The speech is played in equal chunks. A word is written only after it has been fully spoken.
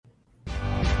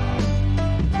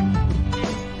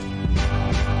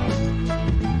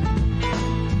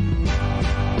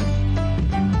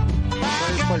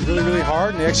really, really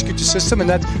hard and they execute the system, and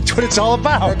that's what it's all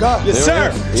about. Yes,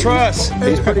 sir. Trust.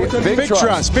 He's pretty big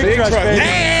trust. Big trust, baby.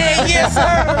 Hey, yes,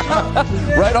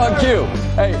 sir. Right on cue.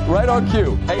 Hey, right on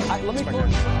cue. Hey, let me.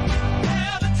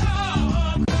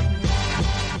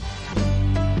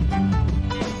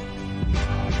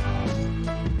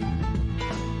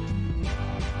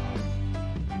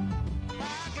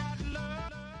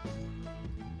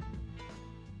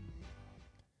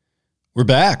 We're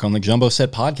back on the Jumbo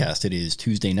Set Podcast. It is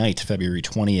Tuesday night, February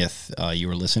 20th. You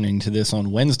are listening to this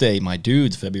on Wednesday, my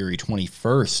dudes, February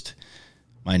 21st.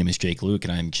 My name is Jake Luke,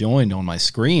 and I am joined on my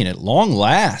screen at long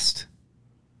last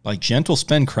by Gentle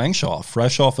Spen Crankshaw,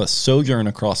 fresh off a sojourn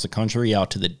across the country out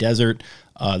to the desert.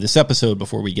 This episode,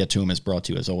 before we get to him, is brought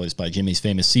to you, as always, by Jimmy's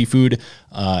Famous Seafood,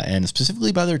 and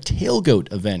specifically by their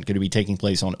Tailgoat event, going to be taking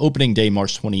place on opening day,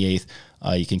 March 28th.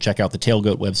 You can check out the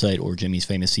Tailgoat website or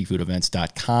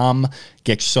jimmysfamousseafoodevents.com.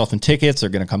 Get yourself some tickets.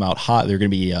 They're going to come out hot. They're going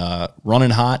to be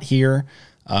running hot here.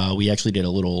 We actually did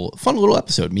a fun little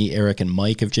episode, me, Eric, and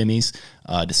Mike of Jimmy's,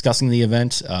 discussing the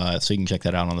event. So you can check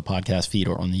that out on the podcast feed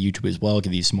or on the YouTube as well. I'll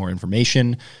give you some more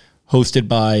information. Hosted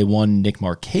by one Nick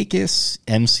Markakis,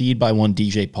 emceed by one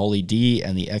DJ Paulie D,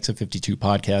 and the Exit 52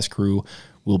 podcast crew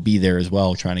will be there as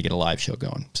well, trying to get a live show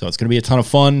going. So it's going to be a ton of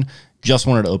fun. Just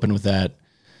wanted to open with that.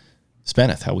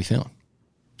 Speneth, how we feeling?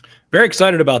 Very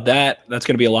excited about that. That's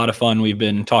going to be a lot of fun. We've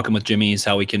been talking with Jimmy's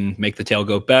how we can make the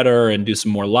Tailgoat better and do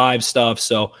some more live stuff.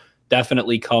 So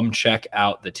definitely come check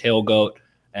out the Tailgoat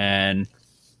and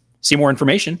see more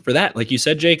information for that. Like you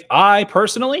said, Jake, I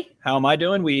personally, how am I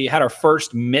doing? We had our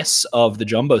first miss of the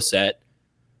Jumbo Set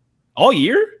all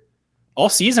year, all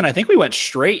season. I think we went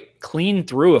straight clean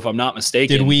through, if I'm not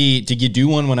mistaken. Did you do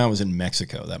one when I was in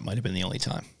Mexico? That might have been the only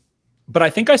time. But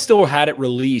I think I still had it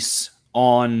release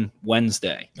on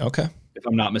Wednesday. Okay. If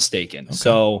I'm not mistaken. Okay.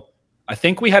 So I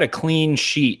think we had a clean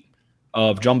sheet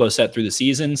of Jumbo Set through the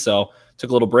season. So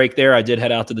took a little break there. I did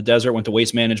head out to the desert, went to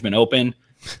Waste Management Open.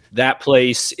 That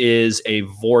place is a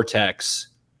vortex.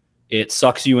 It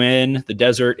sucks you in. The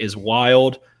desert is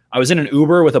wild. I was in an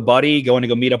Uber with a buddy going to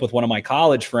go meet up with one of my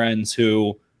college friends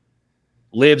who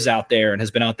lives out there and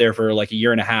has been out there for like a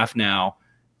year and a half now.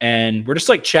 And we're just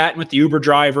like chatting with the Uber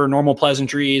driver, normal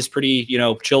pleasantries, pretty,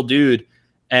 chill dude.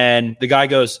 And the guy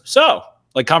goes, so,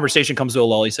 like conversation comes to a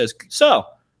lull. He says, so,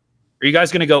 are you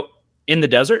guys going to go in the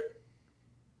desert?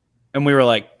 And we were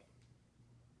like,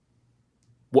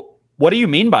 what do you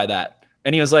mean by that?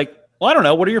 And he was like, well, I don't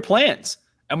know. What are your plans?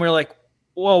 And we were like,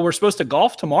 well, we're supposed to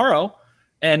golf tomorrow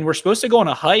and we're supposed to go on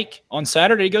a hike on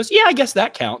Saturday. He goes, yeah, I guess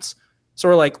that counts. So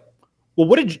we're like, well,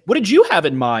 what did you have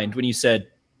in mind when you said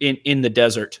in the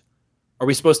desert? Are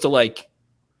we supposed to like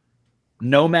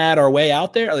nomad our way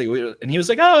out there? And he was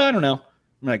like, oh, I don't know.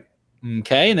 I'm like,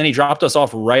 okay. And then he dropped us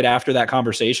off right after that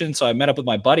conversation. So I met up with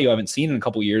my buddy who I haven't seen in a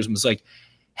couple of years and was like,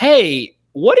 hey,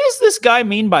 what does this guy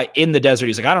mean by in the desert?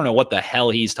 He's like, I don't know what the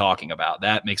hell he's talking about.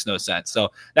 That makes no sense. So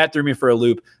that threw me for a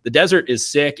loop. The desert is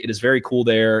sick. It is very cool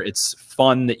there. It's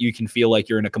fun that you can feel like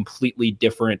you're in a completely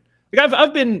different, like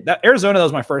I've been Arizona. That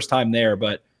was my first time there,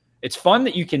 but it's fun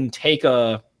that you can take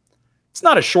it's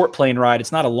not a short plane ride.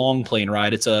 It's not a long plane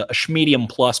ride. It's a medium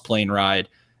plus plane ride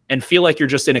and feel like you're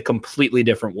just in a completely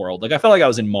different world. Like I felt like I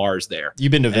was in Mars there.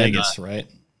 You've been to Vegas, right?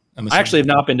 I actually have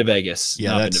not been to Vegas.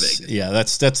 Yeah,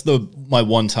 that's my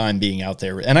one time being out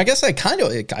there, and I guess I kind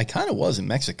of was in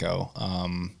Mexico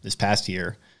this past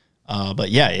year,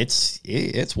 but yeah,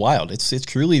 it's wild. It's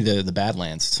truly the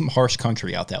Badlands. It's some harsh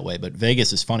country out that way, but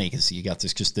Vegas is funny because you got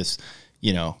this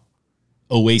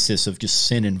oasis of just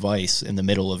sin and vice in the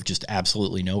middle of just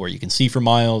absolutely nowhere. You can see for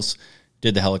miles.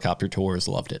 Did the helicopter tours,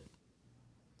 loved it.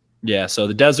 Yeah, so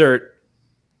the desert.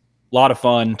 A lot of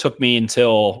fun. Took me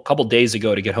until a couple days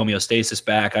ago to get homeostasis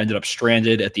back. I ended up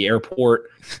stranded at the airport.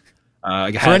 For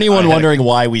anyone wondering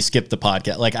why we skipped the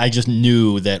podcast, like I just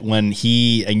knew that when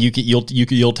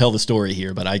you'll tell the story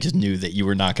here, but I just knew that you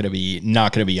were not going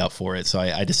to be up for it. So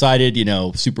I decided,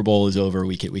 Super Bowl is over.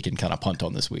 We can kind of punt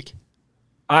on this week.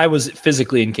 I was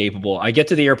physically incapable. I get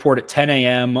to the airport at 10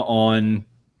 a.m. on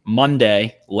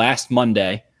last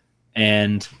Monday,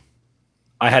 and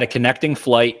I had a connecting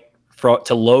flight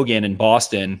to Logan in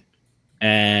Boston,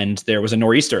 and there was a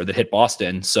nor'easter that hit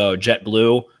Boston. So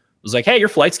JetBlue was like, hey, your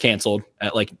flight's canceled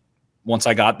at once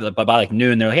I got by like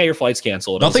noon, they're like, hey, your flight's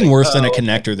canceled. Nothing worse than a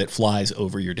connector that flies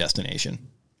over your destination.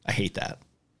 I hate that.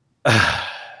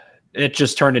 It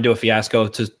just turned into a fiasco.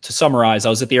 To summarize,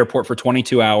 I was at the airport for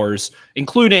 22 hours,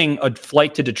 including a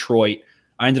flight to Detroit.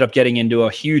 I ended up getting into a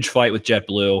huge fight with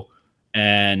JetBlue,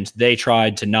 and they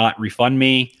tried to not refund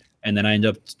me. And then I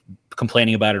ended up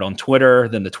complaining about it on Twitter.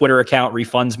 Then the Twitter account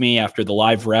refunds me after the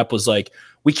live rep was like,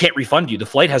 we can't refund you. The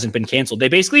flight hasn't been canceled. They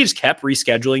basically just kept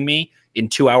rescheduling me in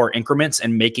 2-hour increments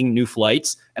and making new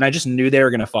flights. And I just knew they were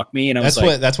going to fuck me. And I was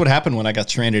that's what happened when I got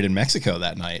stranded in Mexico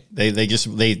that night. They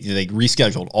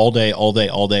rescheduled all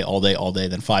day,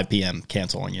 then 5 p.m.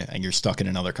 cancel on you, and you're stuck in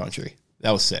another country.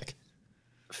 That was sick.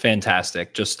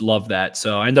 Fantastic. Just love that.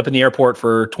 So I ended up in the airport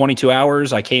for 22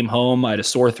 hours. I came home. I had a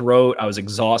sore throat. I was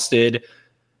exhausted.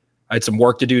 I had some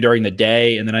work to do during the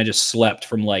day, and then I just slept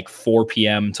from like 4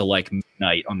 p.m. to like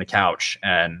midnight on the couch.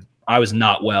 And I was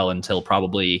not well until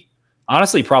probably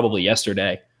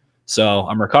yesterday. So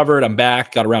I'm recovered. I'm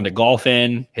back. Got around to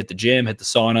golfing, hit the gym, hit the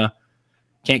sauna.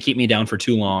 Can't keep me down for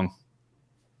too long.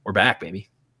 We're back, baby.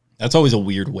 That's always a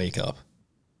weird wake up.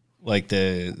 Like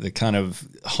the kind of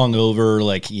hungover,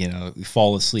 like, you know, you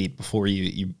fall asleep before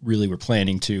you really were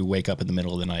planning to wake up in the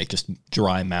middle of the night, just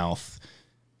dry mouth.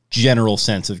 General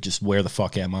sense of just where the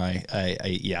fuck am I?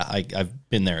 I've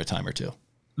been there a time or two.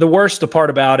 The worst part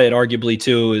about it, arguably,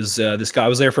 too, is this guy. I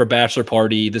was there for a bachelor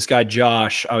party. This guy,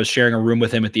 Josh, I was sharing a room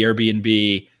with him at the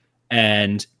Airbnb.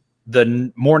 And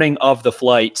the morning of the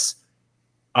flights,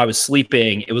 I was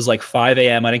sleeping. It was like 5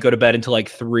 a.m. I didn't go to bed until like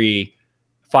 3.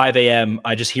 5 a.m.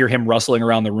 I just hear him rustling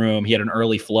around the room. He had an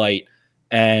early flight.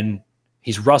 And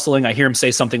he's rustling. I hear him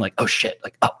say something like, oh, shit.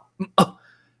 Like, oh.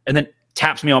 And then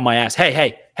taps me on my ass.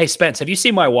 Hey, Spence, have you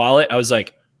seen my wallet? I was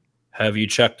like, have you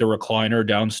checked the recliner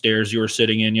downstairs you were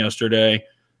sitting in yesterday?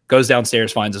 Goes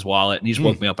downstairs, finds his wallet, and he just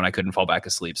woke me up and I couldn't fall back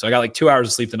asleep. So I got like 2 hours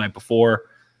of sleep the night before.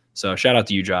 So shout out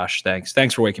to you, Josh.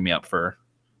 Thanks for waking me up for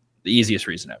the easiest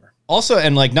reason ever. Also,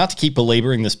 and like, not to keep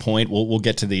belaboring this point, we'll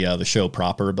get to the show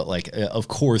proper, but like, of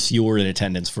course, you were in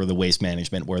attendance for the Waste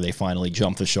Management where they finally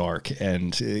jumped the shark,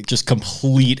 and just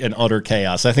complete and utter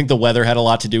chaos. I think the weather had a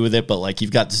lot to do with it, but like,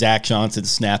 you've got Zach Johnson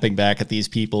snapping back at these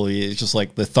people. It's just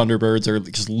like the Thunderbirds are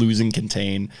just losing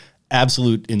contain.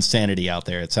 Absolute insanity out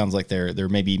there. It sounds like they're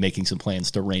maybe making some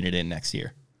plans to rein it in next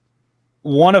year.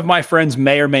 One of my friends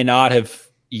may or may not have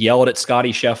yelled at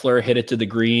Scotty Scheffler, hit it to the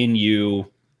green,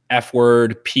 you F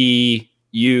word, P,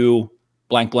 U,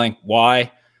 blank, blank,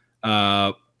 Y.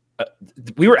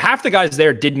 We were, half the guys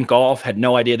there didn't golf, had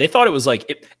no idea. They thought it was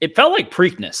like, it felt like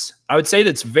Preakness. I would say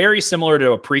that's very similar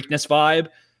to a Preakness vibe.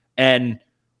 And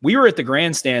we were at the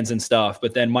grandstands and stuff,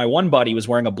 but then my one buddy was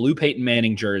wearing a blue Peyton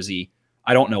Manning jersey.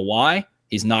 I don't know why.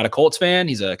 He's not a Colts fan.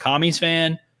 He's a Commies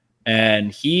fan.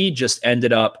 And he just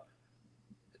ended up,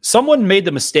 someone made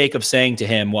the mistake of saying to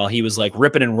him while he was like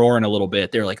ripping and roaring a little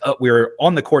bit, they're like, oh, we were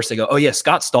on the course. They go, oh yeah,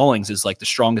 Scott Stallings is like the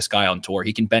strongest guy on tour.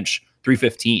 He can bench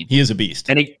 315. He is a beast.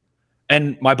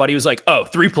 And my buddy was like, oh,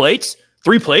 3 plates?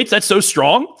 3 plates? That's so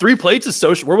strong. 3 plates is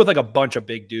so, we're with like a bunch of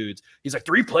big dudes. He's like,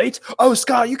 3 plates? Oh,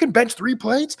 Scott, you can bench 3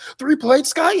 plates? 3 plates,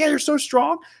 Scott? Yeah, you're so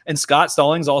strong. And Scott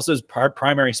Stallings, also his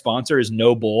primary sponsor, is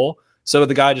No Bull. So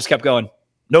the guy just kept going,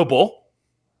 no bull?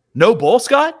 No bull,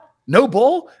 Scott? No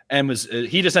bull? And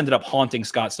he just ended up haunting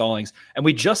Scott Stallings. And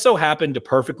we just so happened to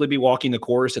perfectly be walking the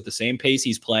course at the same pace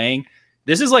he's playing.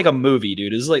 This is like a movie,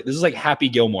 dude. This is like Happy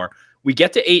Gilmore. We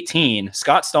get to 18.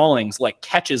 Scott Stallings like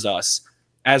catches us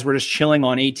as we're just chilling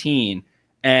on 18.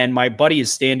 And my buddy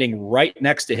is standing right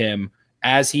next to him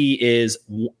as he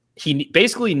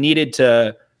basically needed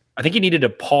to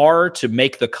par to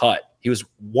make the cut. He was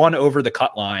 1 over the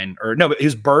cut line, or no, but he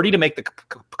was birdie to make the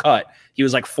cut. He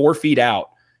was like 4 feet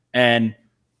out. And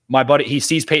my buddy, he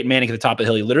sees Peyton Manning at the top of the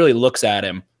hill. He literally looks at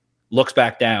him, looks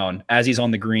back down as he's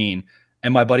on the green.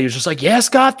 And my buddy was just like, yeah,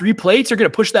 Scott, 3 plates. You're going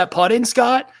to push that putt in,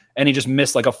 Scott. And he just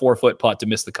missed like a 4-foot putt to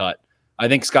miss the cut. I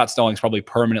think Scott Stallings probably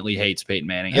permanently hates Peyton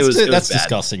Manning. That's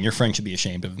disgusting. Your friend should be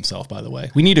ashamed of himself, by the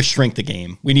way. We need to shrink the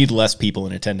game. We need less people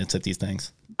in attendance at these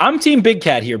things. I'm Team Big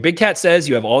Cat here. Big Cat says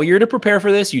you have all year to prepare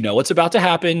for this. You know what's about to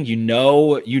happen. You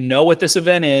know what this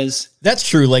event is. That's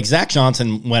true. Like Zach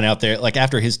Johnson went out there like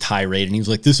after his tirade and he was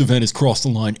like, this event has crossed the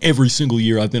line every single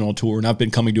year I've been on tour and I've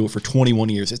been coming to it for 21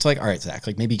 years. It's like, all right, Zach,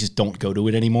 like maybe just don't go to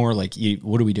it anymore. Like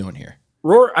what are we doing here?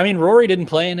 Rory didn't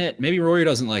play in it. Maybe Rory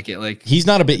doesn't like it. Like he's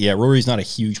not Rory's not a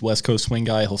huge West Coast swing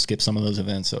guy. He'll skip some of those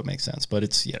events, so it makes sense. But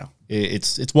it's, you know,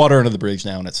 it's water under the bridge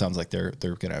now, and it sounds like they're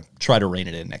gonna try to rein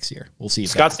it in next year. We'll see.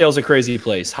 Scottsdale's a crazy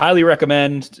place. Highly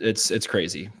recommend. It's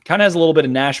crazy. Kind of has a little bit of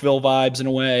Nashville vibes in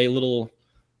a way. Little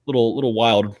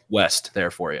Wild West there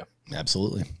for you.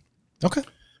 Absolutely. Okay.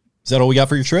 Is that all we got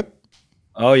for your trip?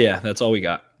 Oh yeah, that's all we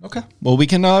got. Okay. Well, we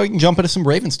can jump into some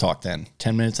Ravens talk then.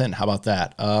 10 minutes in. How about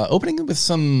that? Opening with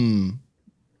some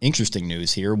interesting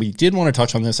news here. We did want to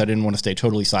touch on this. I didn't want to stay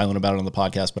totally silent about it on the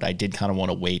podcast, but I did kind of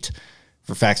want to wait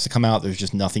for facts to come out. There's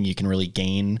just nothing you can really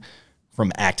gain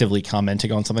from actively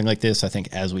commenting on something like this. I think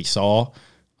as we saw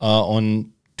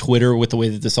on Twitter with the way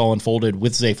that this all unfolded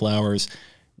with Zay Flowers,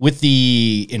 with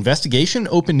the investigation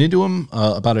opened into him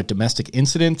about a domestic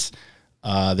incident,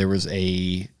 there was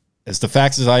as the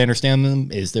facts as I understand them,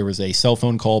 there was a cell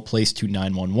phone call placed to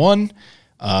 911.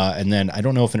 And then I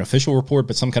don't know if an official report,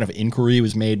 but some kind of inquiry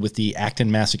was made with the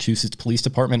Acton, Massachusetts Police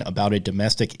Department about a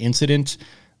domestic incident.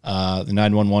 The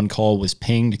 911 call was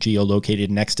pinged, geolocated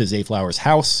next to Zayflower's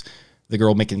house. The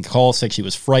girl making the call said she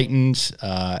was frightened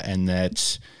and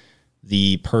that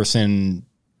the person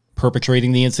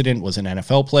perpetrating the incident was an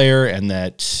NFL player and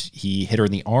that he hit her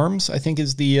in the arms, I think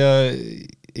is the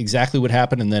exactly what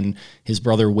happened. And then his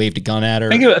brother waved a gun at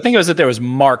her. I think it was that there was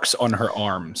marks on her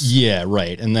arms. Yeah,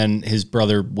 right. And then his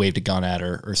brother waved a gun at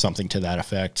her or something to that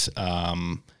effect.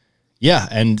 Yeah,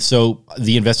 and so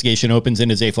the investigation opens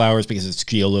into Zayflowers because it's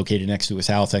geolocated next to his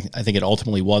house. I think it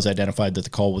ultimately was identified that the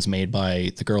call was made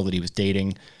by the girl that he was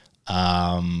dating.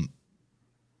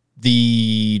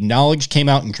 The knowledge came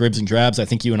out in dribs and drabs. I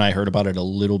think you and I heard about it a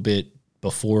little bit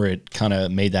before it kind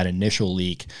of made that initial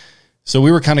leak. So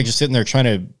we were kind of just sitting there trying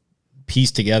to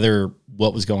piece together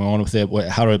what was going on with it,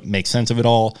 how to make sense of it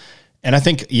all. And I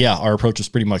think, yeah, our approach is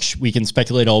pretty much, we can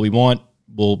speculate all we want.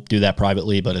 We'll do that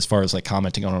privately. But as far as like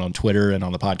commenting on it on Twitter and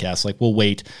on the podcast, like we'll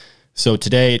wait. So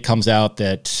today it comes out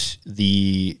that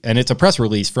and it's a press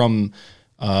release from,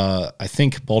 I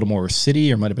think Baltimore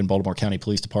City or might've been Baltimore County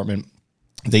Police Department.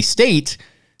 They state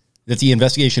that the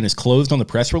investigation is closed on the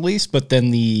press release, but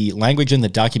then the language in the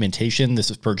documentation,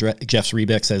 this is per Jeff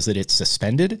Zrebiec, says that it's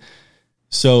suspended.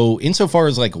 So insofar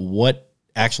as like what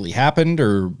actually happened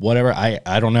or whatever,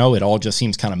 I don't know. It all just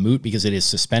seems kind of moot because it is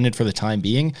suspended for the time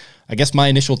being. I guess my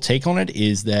initial take on it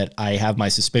is that I have my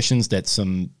suspicions that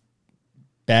some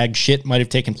bad shit might have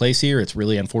taken place here. It's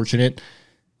really unfortunate.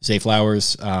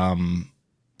 Zayflowers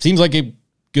seems like a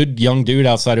good young dude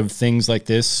outside of things like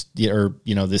this, or,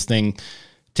 this thing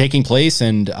taking place.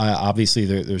 And obviously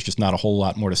there's just not a whole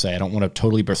lot more to say. I don't want to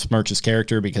totally besmirch his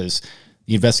character because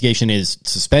the investigation is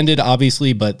suspended,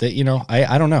 obviously, but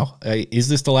I don't know. Is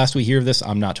this the last we hear of this?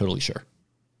 I'm not totally sure.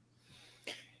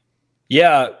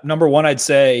 Yeah. Number one, I'd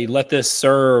say let this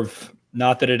serve.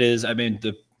 Not that it is. I mean,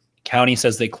 the county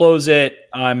says they close it.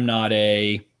 I'm not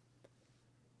a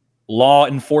law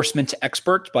enforcement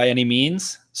expert by any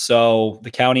means. So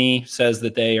the county says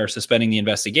that they are suspending the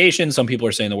investigation. Some people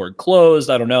are saying the word closed.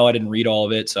 I don't know. I didn't read all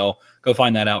of it. So go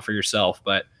find that out for yourself.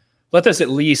 But let this at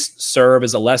least serve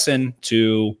as a lesson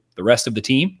to the rest of the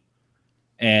team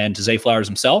and to Zayflowers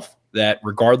himself that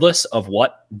regardless of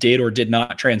what did or did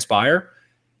not transpire,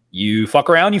 you fuck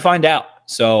around, you find out.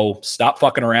 So stop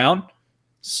fucking around.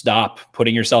 Stop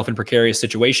putting yourself in precarious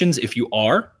situations if you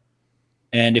are.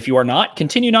 And if you are not,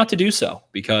 continue not to do so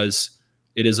because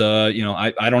it is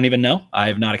I don't even know. I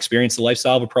have not experienced the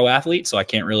lifestyle of a pro athlete, so I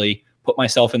can't really put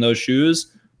myself in those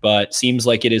shoes, but seems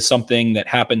like it is something that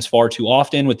happens far too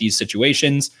often with these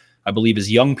situations. I believe as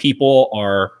young people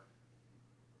are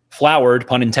flowered,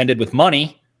 pun intended, with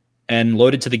money and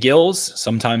loaded to the gills,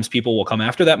 sometimes people will come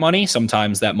after that money.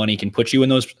 Sometimes that money can put you in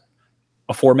those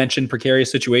aforementioned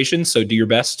precarious situations. So do your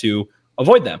best to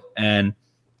avoid them and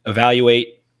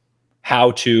evaluate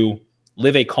how to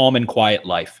live a calm and quiet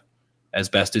life as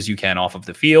best as you can off of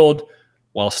the field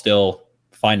while still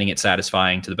finding it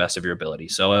satisfying to the best of your ability.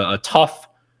 So a tough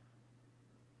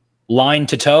line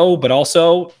to toe, but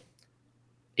also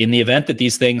in the event that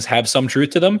these things have some truth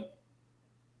to them,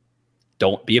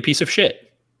 don't be a piece of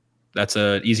shit. That's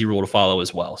an easy rule to follow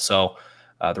as well. So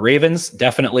the Ravens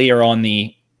definitely are on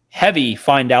the heavy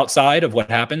find out side of what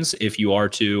happens if you are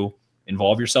to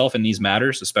involve yourself in these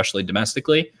matters, especially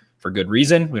domestically, for good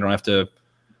reason. We don't have to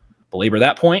belabor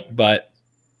that point, but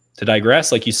to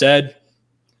digress, like you said,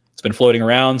 it's been floating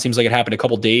around. Seems like it happened a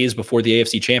couple days before the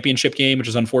AFC Championship game, which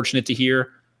is unfortunate to hear.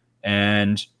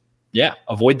 And yeah,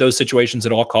 avoid those situations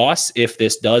at all costs. If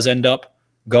this does end up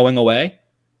going away,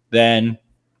 then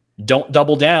don't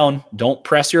double down. Don't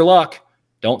press your luck.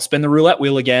 Don't spin the roulette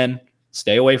wheel again.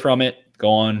 Stay away from it. Go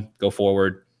on, go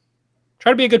forward.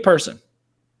 Try to be a good person.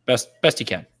 Best you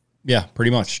can. Yeah,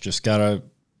 pretty much. Just gotta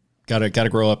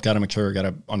grow up, gotta mature,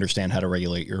 gotta understand how to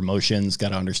regulate your emotions,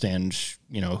 gotta understand,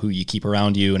 who you keep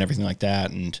around you and everything like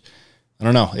that. And I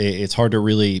don't know, it's hard to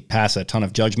really pass a ton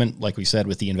of judgment. Like we said,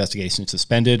 with the investigation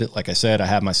suspended, like I said, I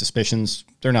have my suspicions.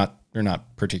 They're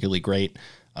not particularly great,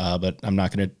 but I'm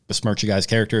not going to besmirch a guy's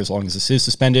character as long as this is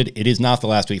suspended. It is not the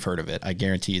last we've heard of it. I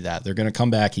guarantee you that. They're going to come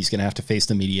back. He's going to have to face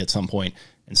the media at some point,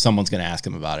 and someone's going to ask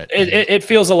him about it. It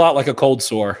feels a lot like a cold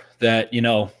sore that,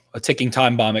 a ticking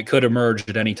time bomb. It could emerge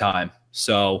at any time.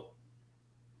 So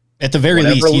at the very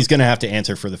least, he's going to have to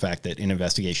answer for the fact that an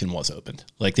investigation was opened.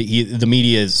 Like the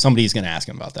media somebody's going to ask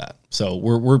him about that. So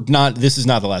we're not, this is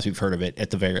not the last we've heard of it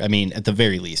at the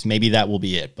very least. Maybe that will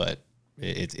be it, but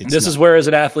This is where, as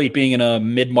an athlete, being in a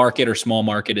mid-market or small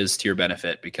market is to your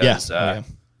benefit, because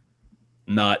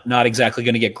not exactly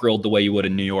going to get grilled the way you would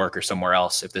in New York or somewhere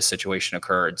else if this situation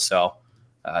occurred. So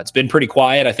it's been pretty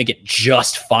quiet. I think it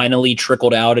just finally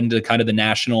trickled out into kind of the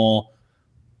national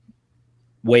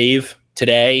wave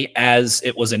today as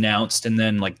it was announced. And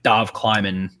then like Dov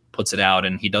Kleiman puts it out,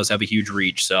 and he does have a huge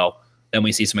reach. So then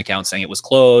we see some accounts saying it was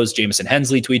closed. Jamison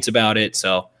Hensley tweets about it.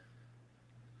 So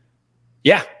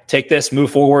yeah, take this,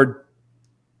 move forward.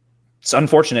 It's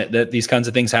unfortunate that these kinds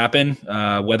of things happen,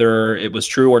 whether it was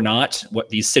true or not. What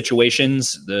the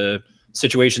situations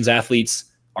athletes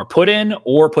are put in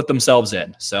or put themselves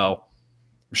in. So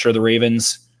I'm sure the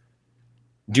Ravens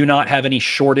do not have any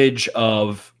shortage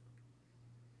of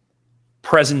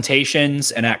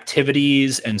presentations and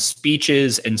activities and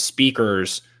speeches and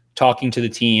speakers talking to the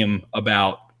team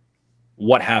about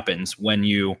what happens when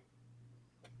you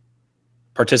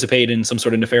participate in some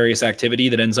sort of nefarious activity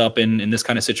that ends up in this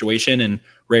kind of situation. And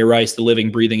Ray Rice, the living,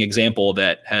 breathing example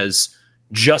that has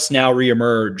just now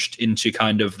reemerged into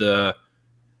kind of the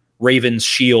Ravens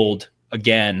shield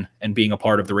again and being a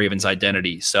part of the Ravens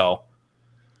identity. So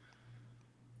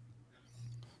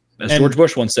as George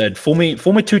Bush once said, fool me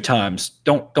 2 times.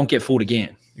 Don't get fooled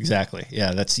again. Exactly.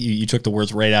 Yeah, that's you took the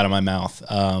words right out of my mouth.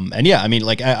 And yeah, I mean,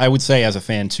 like I would say as a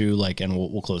fan too, like, and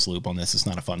we'll close the loop on this. It's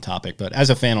not a fun topic, but as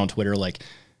a fan on Twitter, like,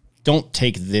 don't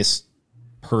take this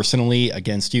personally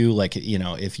against you. Like, you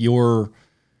know, if you're,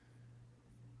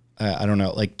 I don't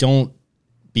know, like, don't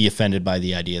be offended by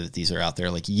the idea that these are out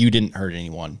there. Like, you didn't hurt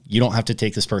anyone. You don't have to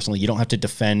take this personally. You don't have to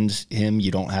defend him.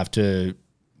 You don't have to,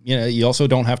 you know, you also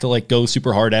don't have to like go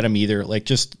super hard at him either. Like,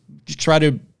 just try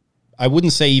to, I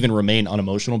wouldn't say even remain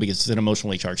unemotional, because it's an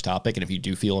emotionally charged topic. And if you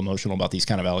do feel emotional about these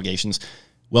kind of allegations,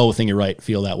 well within your right,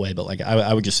 feel that way. But like,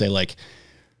 I would just say, like,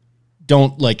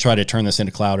 don't like try to turn this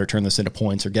into clout or turn this into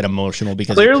points or get emotional,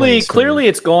 because clearly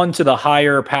it's gone to the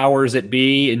higher powers that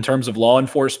be in terms of law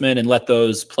enforcement, and let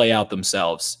those play out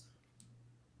themselves.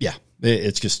 Yeah.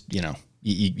 It's just, you know,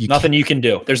 you nothing you can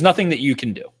do. There's nothing that you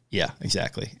can do. Yeah,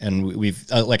 exactly. And we've,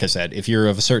 like I said, if you're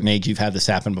of a certain age, you've had this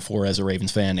happen before as a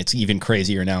Ravens fan. It's even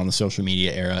crazier now in the social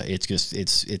media era. It's just,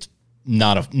 it's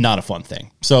not a fun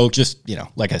thing. So just, you know,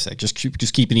 like I said, just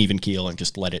keep an even keel and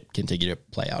just let it continue to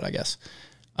play out, I guess.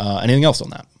 Anything else on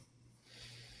that?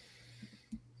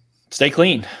 Stay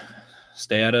clean.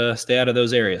 Stay out of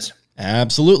those areas.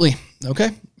 Absolutely.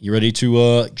 Okay. You ready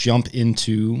to jump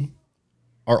into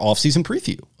our offseason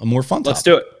preview? A more fun topic. Let's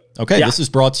do it. Okay, yeah. This is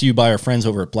brought to you by our friends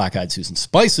over at Black Eyed Susan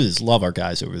Spices. Love our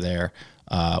guys over there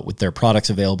with their products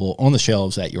available on the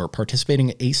shelves at your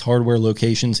participating Ace Hardware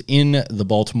locations in the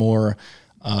Baltimore,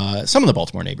 some of the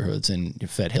Baltimore neighborhoods in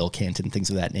Fed Hill, Canton, things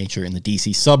of that nature in the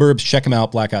DC suburbs. Check them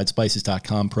out,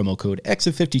 blackeyedspices.com, promo code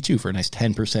EXIT52 for a nice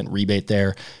 10% rebate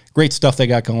there. Great stuff they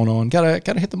got going on.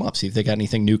 Gotta hit them up, see if they got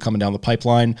anything new coming down the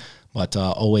pipeline. But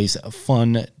always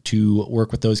fun to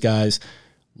work with those guys.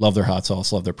 Love their hot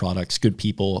sauce, love their products, good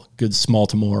people, good small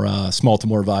to more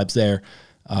vibes there.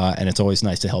 And it's always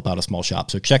nice to help out a small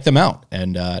shop. So check them out.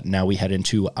 And now we head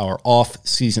into our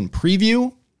off-season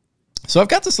preview. So I've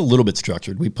got this a little bit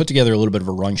structured. We put together a little bit of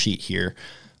a run sheet here.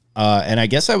 And I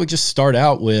guess I would just start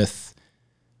out with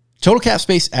total cap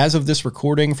space as of this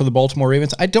recording for the Baltimore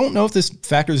Ravens. I don't know if this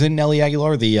factors in Nelly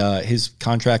Aguilar. His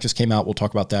contract just came out. We'll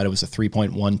talk about that. It was a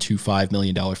 $3.125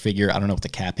 million figure. I don't know what the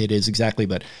cap hit is exactly,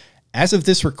 but as of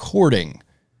this recording,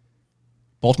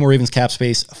 Baltimore Ravens cap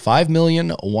space,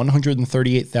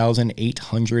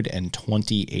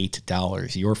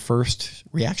 $5,138,828. Your first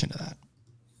reaction to that?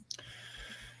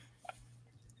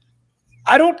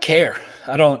 I don't care.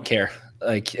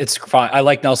 Like, it's fine. I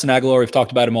like Nelson Aguilar. We've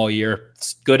talked about him all year.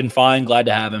 It's good and fine. Glad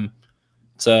to have him.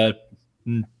 It's a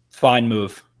fine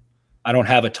move. I don't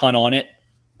have a ton on it.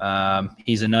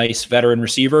 He's a nice veteran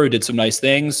receiver who did some nice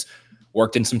things,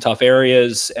 worked in some tough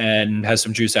areas, and has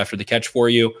some juice after the catch for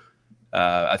you.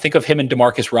 I think of him and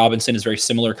Demarcus Robinson as very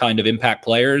similar kind of impact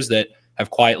players that have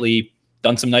quietly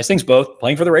done some nice things, both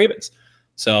playing for the Ravens.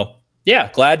 So, yeah,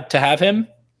 glad to have him.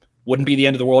 Wouldn't be the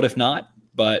end of the world if not,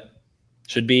 but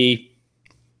should be,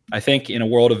 I think, in a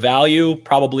world of value,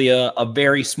 probably a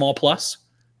very small plus,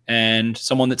 and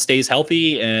someone that stays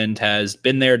healthy and has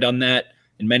been there, done that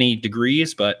in many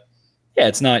degrees. But, yeah,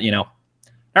 it's not,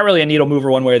 not really a needle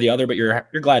mover one way or the other, but you're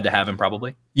glad to have him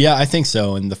probably. Yeah, I think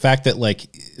so. And the fact that like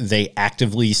they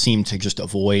actively seem to just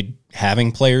avoid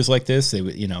having players like this, they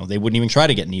wouldn't even try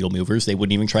to get needle movers. They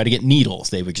wouldn't even try to get needles.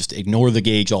 They would just ignore the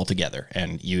gauge altogether.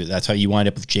 And that's how you wind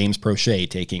up with James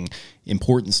Prochet taking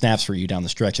important snaps for you down the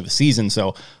stretch of a season.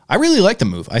 So I really like the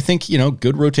move. I think,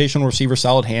 good rotational receiver,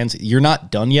 solid hands. You're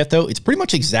not done yet though. It's pretty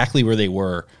much exactly where they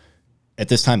were at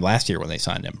this time last year when they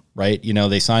signed him, right? You know,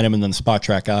 they signed him and then the spot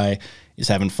track guy is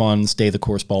having fun. Stay the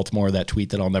course, Baltimore. That tweet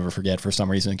that I'll never forget for some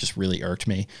reason, it just really irked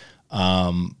me.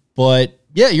 But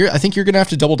yeah, I think you're going to have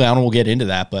to double down, and we'll get into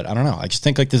that. But I don't know. I just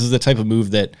think like this is the type of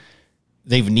move that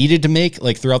they've needed to make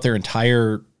like throughout their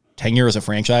entire tenure as a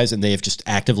franchise, and they have just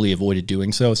actively avoided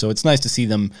doing so. So it's nice to see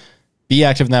them be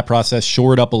active in that process,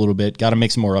 shore it up a little bit. Got to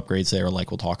make some more upgrades there,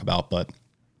 like we'll talk about. But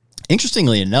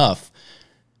interestingly enough,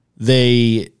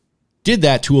 they did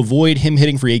that to avoid him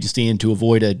hitting free agency and to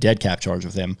avoid a dead cap charge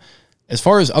with him. As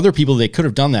far as other people they could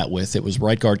have done that with, it was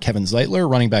right guard Kevin Zeitler,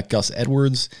 running back Gus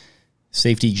Edwards,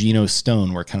 safety Geno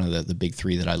Stone were kind of the big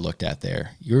three that I looked at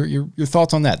there. Your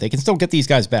thoughts on that? They can still get these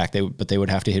guys back, but they would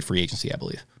have to hit free agency, I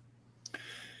believe.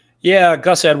 Yeah,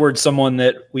 Gus Edwards, someone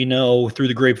that we know through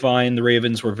the grapevine, the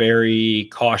Ravens were very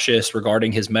cautious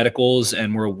regarding his medicals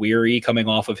and were weary coming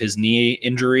off of his knee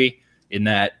injury in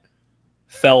that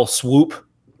fell swoop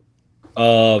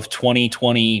of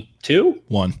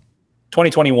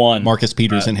 2021. Marcus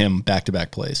Peters and him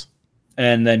back-to-back plays.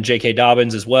 And then J.K.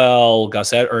 Dobbins as well,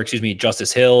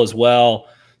 Justice Hill as well.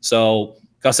 So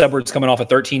Gus Edwards coming off a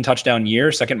 13-touchdown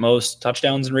year, second most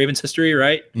touchdowns in Ravens history,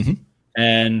 right? Mm-hmm.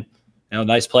 And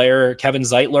nice player. Kevin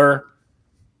Zeitler,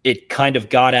 it kind of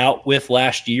got out with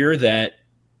last year that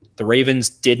the Ravens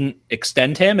didn't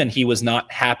extend him, and he was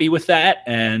not happy with that.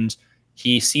 And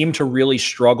he seemed to really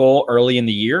struggle early in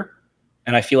the year.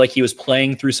 And I feel like he was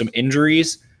playing through some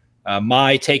injuries.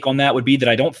 My take on that would be that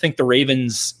I don't think the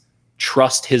Ravens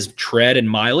trust his tread and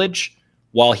mileage,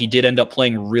 while he did end up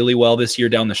playing really well this year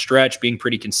down the stretch, being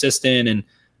pretty consistent and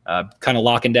kind of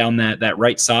locking down that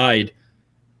right side.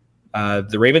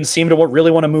 The Ravens seem to really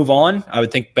want to move on. I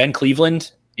would think Ben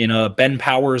Cleveland in a Ben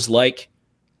Powers-like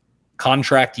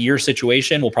contract year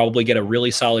situation will probably get a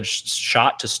really solid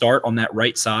shot to start on that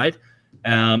right side.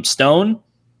 Stone,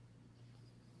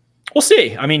 we'll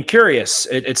see. I mean, curious.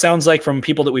 It sounds like from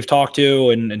people that we've talked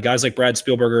to and guys like Brad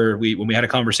Spielberger, when we had a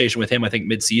conversation with him, I think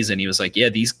mid-season, he was like, yeah,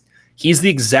 he's the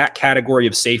exact category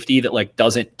of safety that like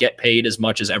doesn't get paid as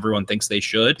much as everyone thinks they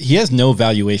should. He has no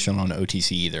valuation on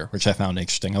OTC either, which I found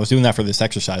interesting. I was doing that for this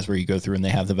exercise where you go through and they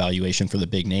have the valuation for the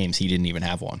big names. He didn't even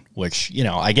have one, which,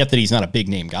 I get that he's not a big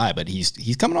name guy, but he's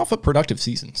coming off a productive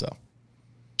season. So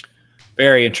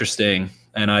very interesting.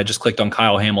 And I just clicked on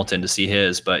Kyle Hamilton to see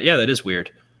his, but yeah, that is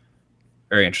weird.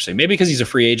 Very interesting. Maybe because he's a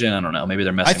free agent. I don't know. Maybe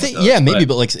they're messing with those, maybe.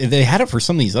 But like, if they had it for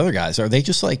some of these other guys, are they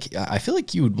just like, I feel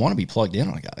like you would want to be plugged in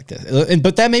on a guy like this.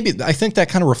 But I think that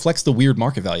kind of reflects the weird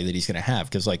market value that he's going to have.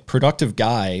 Because like productive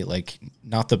guy, like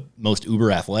not the most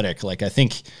uber athletic. Like I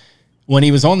think when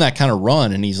he was on that kind of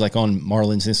run and he's like on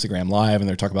Marlon's Instagram live and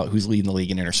they're talking about who's leading the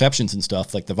league in interceptions and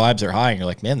stuff, like the vibes are high and you're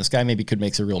like, man, this guy maybe could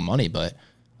make some real money. But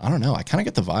I don't know. I kind of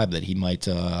get the vibe that he might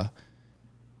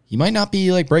not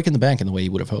be like breaking the bank in the way he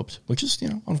would have hoped, which is,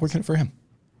 unfortunate for him.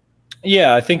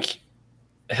 Yeah, I think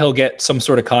he'll get some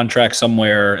sort of contract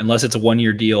somewhere, unless it's a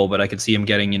 1-year deal, but I could see him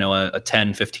getting, a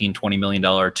 10, 15, $20 million,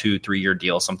 2-3-year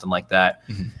deal, something like that.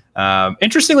 Mm-hmm.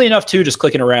 Interestingly enough, too, just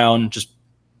clicking around, just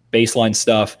baseline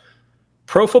stuff,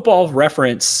 Pro Football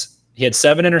Reference, he had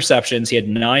 7 interceptions. He had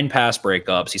 9 pass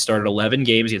breakups. He started 11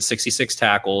 games. He had 66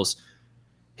 tackles.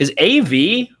 His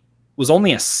AV was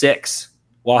only a 6.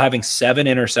 While having 7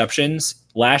 interceptions.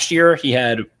 Last year, he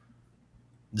had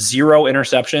 0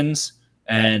 interceptions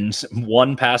and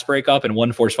 1 pass breakup and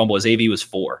 1 forced fumble. His AV was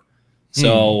 4.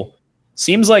 So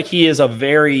seems like he is a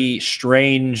very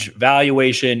strange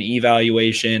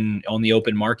evaluation on the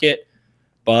open market.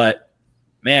 But,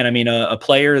 man, I mean, a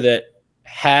player that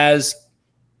has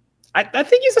 – I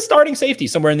think he's a starting safety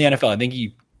somewhere in the NFL. I think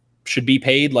he should be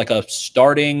paid like a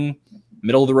starting –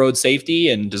 middle-of-the-road safety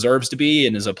and deserves to be,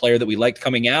 and is a player that we liked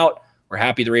coming out. We're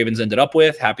happy the Ravens ended up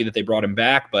with, happy that they brought him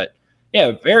back. But,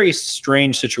 yeah, very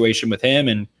strange situation with him,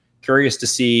 and curious to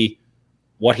see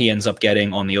what he ends up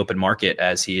getting on the open market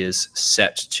as he is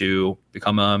set to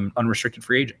become an unrestricted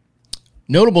free agent.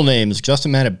 Notable names,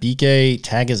 Justin Madubuike,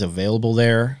 tag is available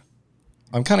there.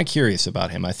 I'm kind of curious about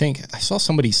him. I think I saw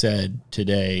somebody said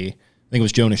today, I think it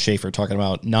was Jonas Schaefer, talking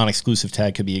about non-exclusive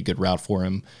tag could be a good route for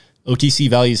him. OTC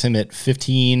values him at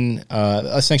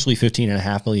essentially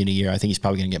 $15.5 million a year. I think he's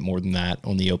probably going to get more than that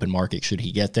on the open market should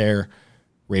he get there.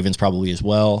 Ravens probably as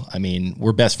well. I mean,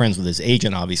 we're best friends with his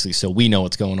agent, obviously, so we know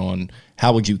what's going on.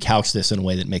 How would you couch this in a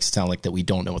way that makes it sound like that we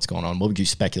don't know what's going on? What would you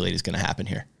speculate is going to happen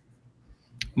here?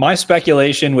 My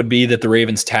speculation would be that the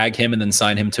Ravens tag him and then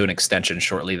sign him to an extension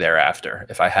shortly thereafter.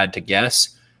 If I had to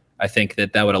guess, I think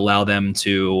that would allow them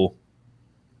to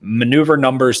maneuver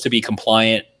numbers to be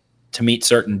compliant to meet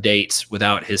certain dates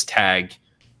without his tag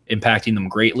impacting them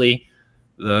greatly.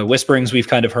 The whisperings we've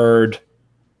kind of heard,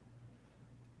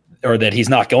 or that he's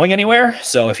not going anywhere.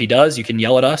 So if he does, you can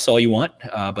yell at us all you want.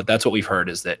 But that's what we've heard,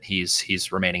 is that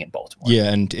he's remaining in Baltimore.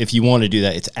 Yeah, and if you want to do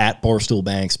that, it's at Barstool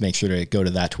Banks. Make sure to go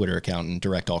to that Twitter account and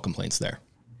direct all complaints there.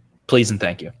 Please and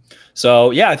thank you.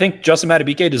 So, yeah, I think Justin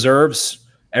Madubuike deserves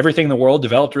everything in the world,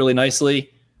 developed really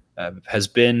nicely, has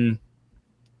been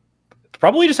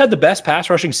probably just had the best pass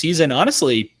rushing season,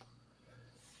 honestly,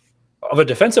 of a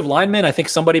defensive lineman. I think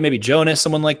somebody, maybe Jonas,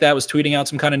 someone like that, was tweeting out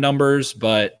some kind of numbers,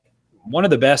 but one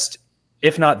of the best,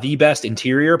 if not the best,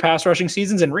 interior pass rushing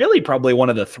seasons, and really probably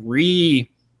one of the 3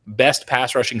 best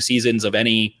pass rushing seasons of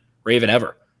any Raven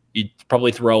ever. You'd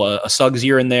probably throw a Suggs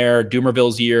year in there,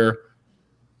 Doomerville's year.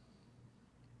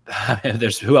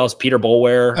 There's who else? Peter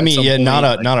Boulware. I mean, yeah,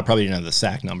 Nada probably didn't have the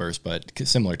sack numbers, but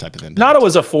similar type of impact. Nada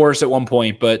was a force at one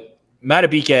point, but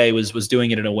Madubuike was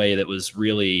doing it in a way that was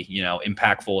really,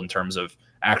 impactful in terms of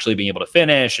actually being able to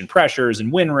finish and pressures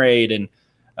and win rate and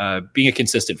being a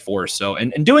consistent force. So,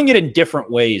 and doing it in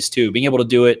different ways too, being able to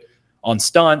do it on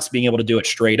stunts, being able to do it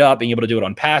straight up, being able to do it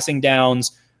on passing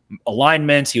downs,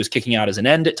 alignments. He was kicking out as an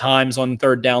end at times on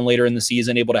third down later in the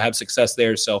season, able to have success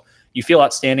there. So you feel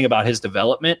outstanding about his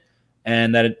development,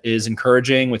 and that it is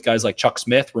encouraging with guys like Chuck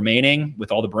Smith remaining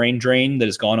with all the brain drain that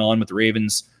has gone on with the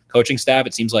Ravens coaching staff.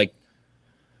 It seems like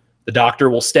the doctor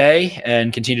will stay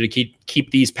and continue to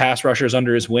keep these pass rushers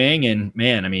under his wing. And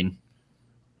man, I mean,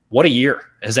 what a year.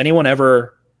 Has anyone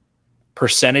ever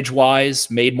percentage-wise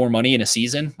made more money in a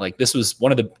season? Like, this was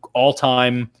one of the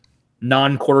all-time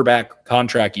non-quarterback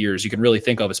contract years you can really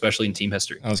think of, especially in team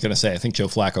history. I was going to say, I think Joe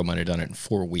Flacco might have done it in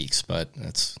 4 weeks, but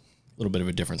that's a little bit of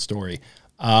a different story.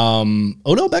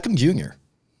 Odell Beckham Jr.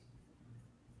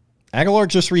 Aguilar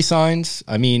just re-signed.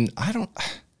 I mean, I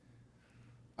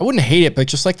wouldn't hate it, but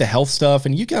just like the health stuff,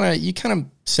 and you kind of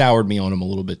soured me on him a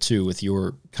little bit too with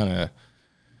your kind of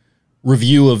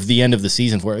review of the end of the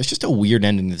season for it. It's just a weird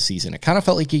ending to the season. It kind of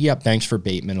felt like he got benched for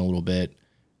Bateman a little bit.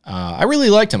 I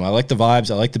really liked him. I liked the vibes.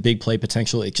 I liked the big play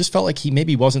potential. It just felt like he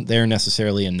maybe wasn't there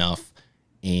necessarily enough.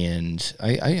 And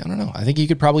I don't know. I think he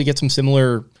could probably get some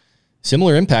similar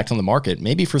impact on the market,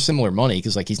 maybe for similar money,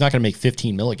 because like he's not going to make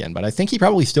 $15 million again. But I think he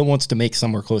probably still wants to make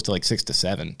somewhere close to like 6 to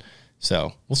 7.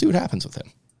 So we'll see what happens with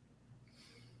him.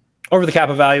 Over the cap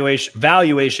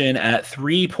valuation at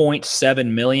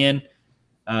 $3.7 million.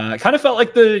 Kind of felt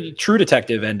like the True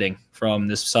Detective ending from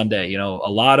this Sunday. A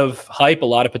lot of hype, a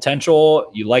lot of potential.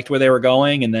 You liked where they were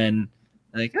going, and then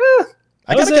like,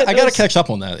 I gotta catch up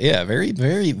on that. Yeah, very,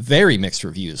 very, very mixed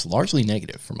reviews. Largely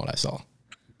negative from what I saw.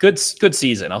 Good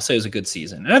season. I'll say it was a good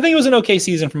season, and I think it was an okay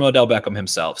season from Odell Beckham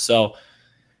himself. So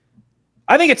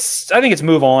I think it's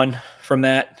move on from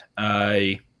that.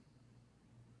 I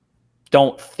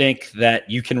don't think that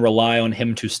you can rely on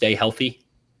him to stay healthy.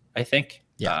 I think.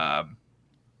 Yeah.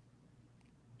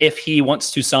 If he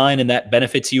wants to sign and that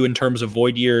benefits you in terms of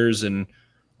void years and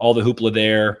all the hoopla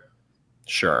there,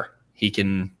 sure, he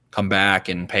can come back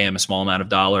and pay him a small amount of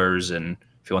dollars. And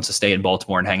if he wants to stay in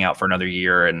Baltimore and hang out for another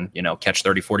year and, catch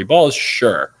 30, 40 balls,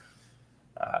 sure.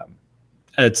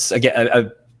 It's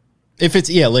again, if it's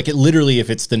if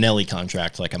it's the Nelly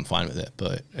contract, like I'm fine with it.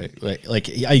 But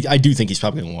I do think he's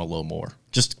probably going to want a little more,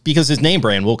 just because his name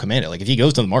brand will command it. Like if he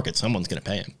goes to the market, someone's going to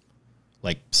pay him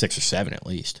like 6 or 7 at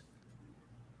least.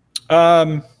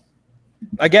 I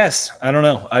guess. I don't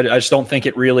know. I just don't think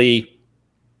it really.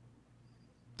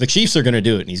 The Chiefs are going to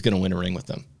do it, and he's going to win a ring with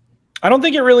them. I don't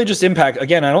think it really just impact.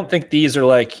 Again, I don't think these are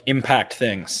like impact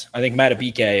things. I think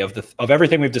Madubuike of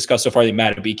everything we've discussed so far, I think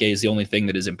Madubuike is the only thing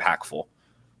that is impactful,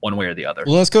 one way or the other.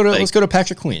 Well, let's go to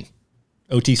Patrick Queen,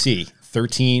 OTC,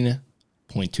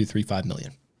 $13.235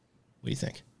 million. What do you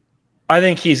think? I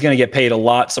think he's going to get paid a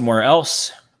lot somewhere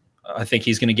else. I think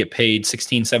he's going to get paid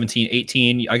 16, 17,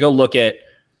 18. I go look at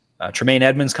Tremaine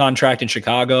Edmonds' contract in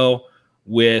Chicago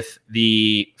with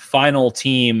the final 4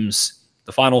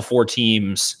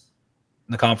 teams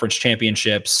in the conference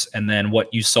championships, and then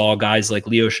what you saw guys like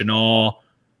Leo Chenal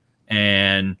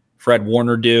and Fred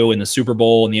Warner do in the Super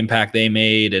Bowl and the impact they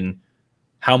made and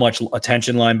how much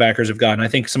attention linebackers have gotten. I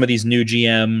think some of these new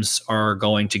GMs are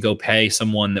going to go pay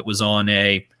someone that was on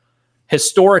a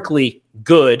historically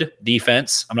good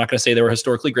defense. I'm not going to say they were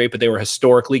historically great, but they were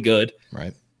historically good.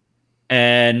 Right.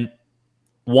 And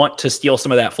want to steal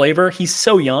some of that flavor. He's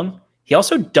so young. He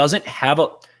also doesn't have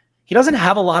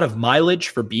a lot of mileage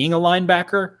for being a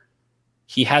linebacker.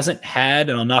 He hasn't had,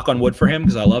 and I'll knock on wood for him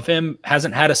because I love him,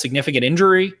 hasn't had a significant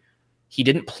injury. He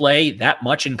didn't play that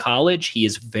much in college. He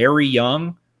is very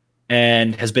young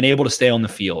and has been able to stay on the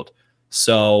field.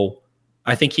 So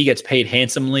I think he gets paid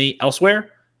handsomely elsewhere.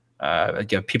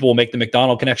 Again, people will make the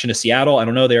McDonald connection to Seattle. I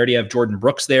don't know. They already have Jordan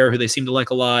Brooks there, who they seem to like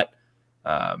a lot.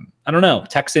 I don't know.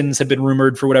 Texans have been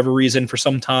rumored for whatever reason for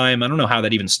some time. I don't know how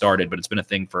that even started, but it's been a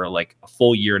thing for like a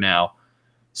full year now.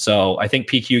 So I think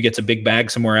PQ gets a big bag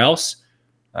somewhere else.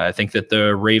 I think that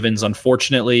the Ravens,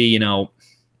 unfortunately,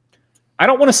 I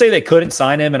don't want to say they couldn't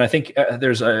sign him. And I think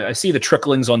I see the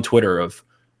tricklings on Twitter of,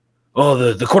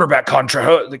 the quarterback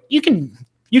contract. You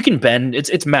can bend.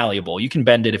 It's malleable. You can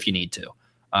bend it if you need to.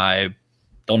 I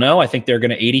don't know. I think they're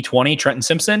going to 80-20 Trenton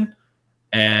Simpson,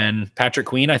 and Patrick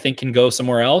Queen, I think, can go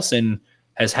somewhere else and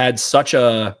has had such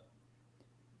a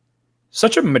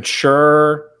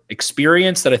mature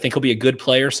experience that I think he'll be a good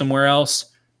player somewhere else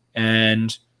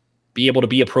and be able to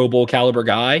be a Pro Bowl caliber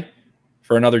guy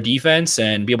for another defense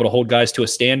and be able to hold guys to a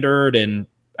standard. And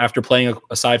after playing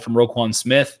aside from Roquan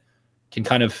Smith, can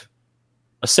kind of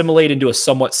assimilate into a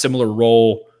somewhat similar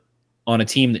role on a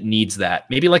team that needs that.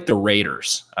 Maybe like the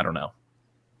Raiders. I don't know.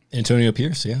 Antonio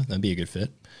Pierce, yeah, that'd be a good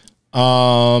fit.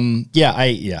 I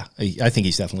think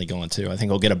he's definitely going to. I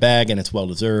think he'll get a bag, and it's well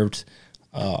deserved.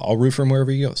 I'll root for him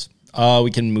wherever he goes.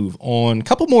 We can move on. A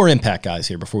couple more impact guys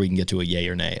here before we can get to a yay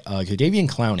or nay. Jadeveon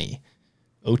Clowney,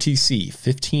 OTC,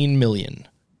 $15 million.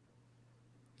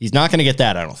 He's not going to get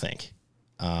that, I don't think.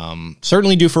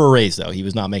 Certainly due for a raise, though. He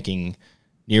was not making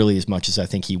nearly as much as I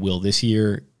think he will this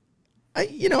year.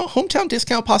 Hometown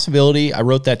discount possibility. I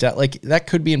wrote that down. Like, that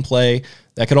could be in play.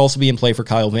 That could also be in play for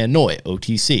Kyle Van Noy,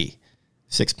 OTC,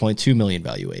 $6.2 million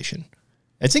valuation.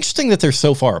 It's interesting that they're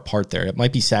so far apart there. It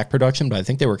might be sack production, but I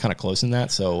think they were kind of close in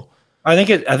that. So I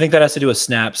think that has to do with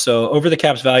snaps. So over the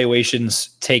cap's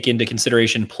valuations take into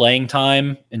consideration playing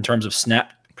time in terms of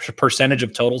snap percentage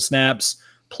of total snaps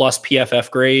plus PFF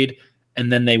grade.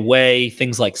 And then they weigh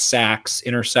things like sacks,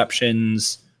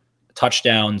 interceptions,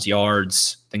 touchdowns,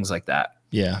 yards, things like that.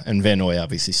 Yeah, and Van Noy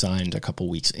obviously signed a couple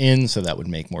weeks in, so that would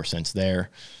make more sense there.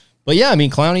 But yeah, I mean,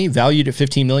 Clowney valued at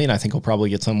 $15 million. I think he'll probably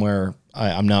get somewhere.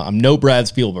 I'm no Brad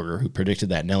Spielberger, who predicted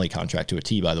that Nelly contract to a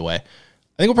T, by the way. I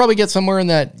think we'll probably get somewhere in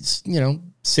that, $6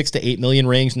 to $8 million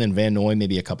range, and then Van Noy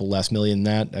maybe a couple less million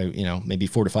than that. Maybe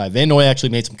 4 to 5. Van Noy actually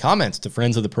made some comments to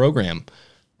friends of the program,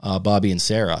 Bobby and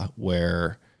Sarah,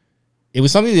 where it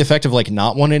was something to the effect of like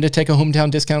not wanting to take a hometown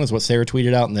discount is what Sarah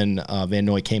tweeted out. And then Van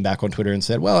Noy came back on Twitter and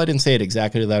said, well, I didn't say it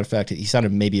exactly to that effect. He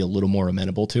sounded maybe a little more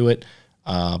amenable to it.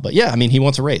 But yeah, I mean, he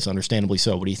wants a raise, understandably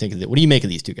so. What do you think of that? What do you make of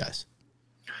these two guys?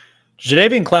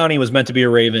 Jadeveon Clowney was meant to be a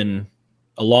Raven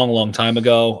a long, long time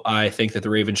ago. I think that the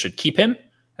Ravens should keep him.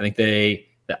 I think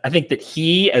that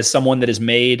he, as someone that has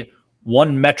made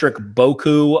one metric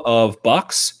boku of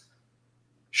bucks,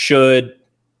 should,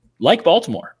 like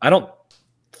Baltimore. I don't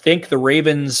think the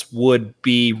Ravens would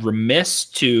be remiss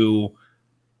to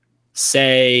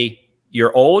say,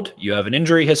 you're old, you have an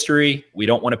injury history, we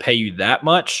don't want to pay you that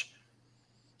much.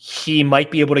 He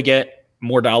might be able to get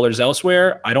more dollars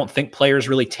elsewhere. I don't think players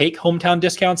really take hometown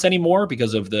discounts anymore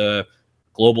because of the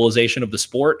globalization of the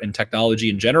sport and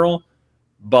technology in general,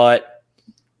 but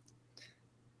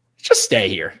just stay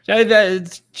here.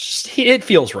 It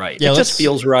feels right. Yeah, it just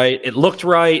feels right. It looked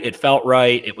right. It felt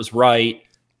right. It was right.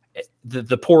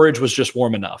 The porridge was just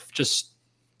warm enough.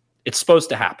 It's supposed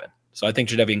to happen. So I think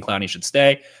Jadeveon Clowney should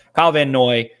stay. Kyle Van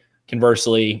Noy,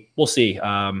 conversely, we'll see.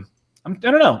 I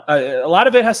don't know. A lot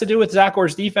of it has to do with Zach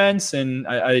Orr's defense, and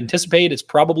I anticipate it's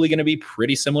probably going to be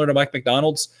pretty similar to Mike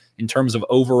McDonald's in terms of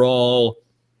overall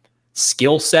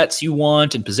skill sets you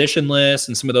want and position lists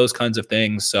and some of those kinds of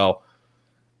things. So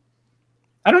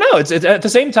I don't know. It's at the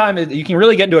same time, you can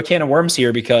really get into a can of worms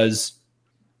here because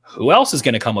who else is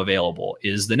going to come available?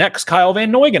 Is the next Kyle Van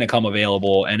Noy going to come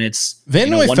available? And it's Van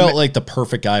Noy felt like the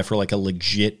perfect guy for like a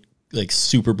legit like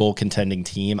Super Bowl contending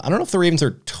team. I don't know if the Ravens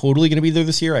are totally going to be there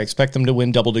this year. I expect them to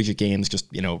win double-digit games, just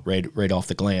right off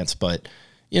the glance. But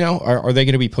are they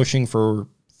going to be pushing for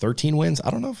 13 wins? I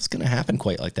don't know if it's going to happen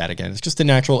quite like that again. It's just the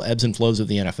natural ebbs and flows of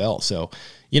the NFL. So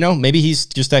maybe he's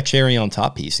just that cherry on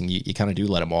top piece, and you kind of do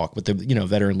let him walk. With the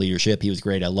veteran leadership, he was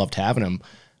great. I loved having him.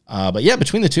 But yeah,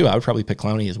 between the two, I would probably pick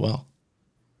Clowney as well.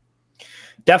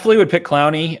 Definitely would pick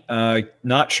Clowney.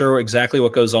 Not sure exactly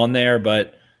what goes on there,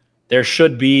 but there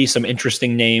should be some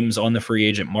interesting names on the free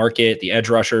agent market. The edge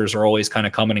rushers are always kind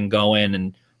of coming and going,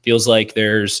 and feels like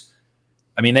they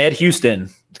had Houston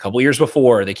a couple years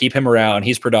before. They keep him around.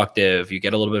 He's productive. You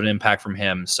get a little bit of an impact from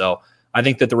him. So I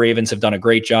think that the Ravens have done a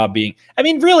great job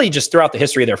really just throughout the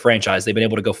history of their franchise, they've been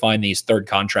able to go find these third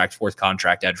contract, fourth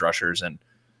contract edge rushers and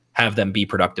have them be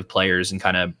productive players and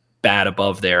kind of bat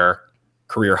above their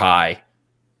career high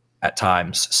at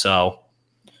times. So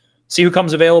see who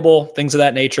comes available, things of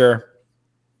that nature.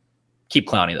 Keep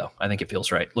Clowney, though. I think it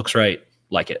feels right. Looks right.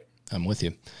 Like it. I'm with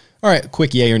you. All right,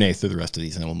 quick yay or nay through the rest of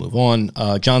these, and then we'll move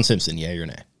on. John Simpson, yay or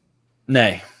nay?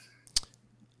 Nay.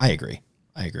 I agree.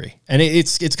 I agree. And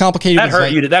it's complicated.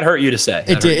 That hurt you to say.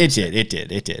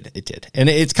 It did. And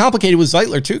it's complicated with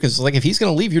Zeitler too, because like if he's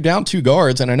going to leave, you're down 2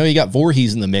 guards, and I know you got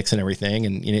Voorhees in the mix and everything,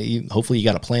 and hopefully you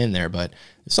got a plan there, but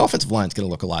this offensive line is going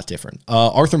to look a lot different.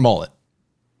 Arthur Mullet.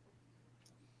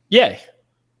 Yay.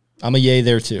 I'm a yay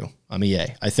there too. I'm a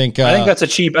yay. I think that's a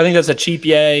cheap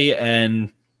yay,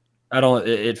 and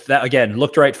that again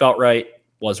looked right, felt right,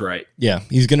 was right. Yeah,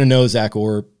 he's going to know Zach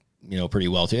Orr, pretty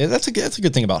well too. That's a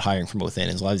good thing about hiring from within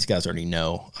is a lot of these guys already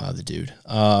know the dude.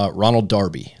 Ronald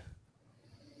Darby.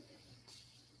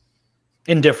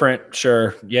 Indifferent,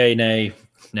 sure. Yay, nay,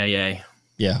 yay.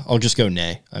 Yeah, I'll just go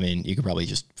nay. I mean, you could probably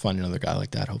just find another guy like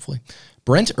that, hopefully.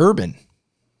 Brent Urban.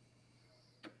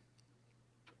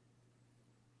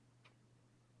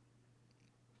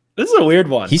 This is a weird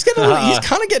one. He's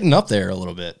kind of getting up there a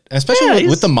little bit, especially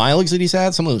with the mileage that he's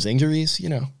had, some of those injuries,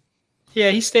 Yeah,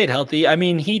 he stayed healthy. I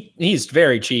mean, he's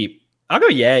very cheap. I'll go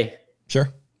yay.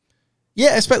 Sure.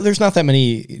 Yeah, especially there's not that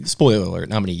many, spoiler alert,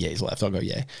 not many yays left. I'll go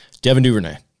yay. Devin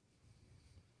Duvernay.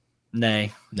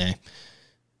 Nay.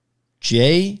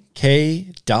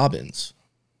 J.K. Dobbins.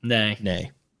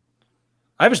 Nay.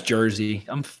 I have his jersey.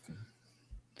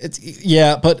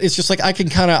 But it's just like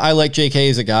I like JK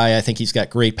as a guy. I think he's got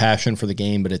great passion for the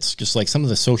game, but it's just like some of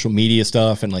the social media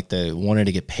stuff and like the wanting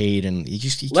to get paid, and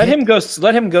let him go.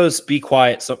 Be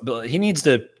quiet. So he needs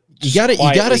to. You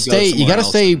gotta stay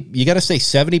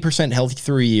 70% healthy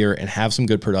through a year and have some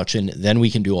good production. Then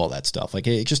we can do all that stuff. Like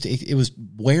it was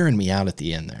wearing me out at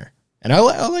the end there. And I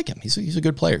like him. He's a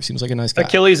good player. Seems like a nice guy.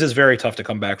 Achilles is very tough to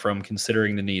come back from,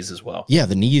 considering the knees as well. Yeah,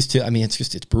 the knees too. I mean, it's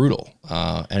brutal.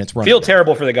 And it's running. Feel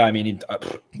terrible for the guy. I mean,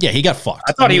 he got fucked.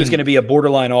 I thought he was going to be a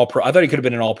borderline all-pro. I thought he could have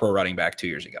been an all-pro running back 2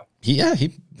 years ago. He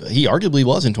arguably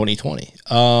was in 2020.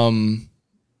 Down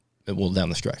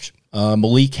the stretch.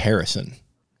 Malik Harrison.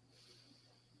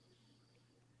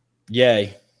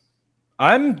 Yay.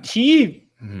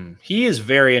 He is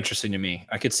very interesting to me.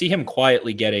 I could see him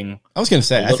quietly getting. I was going to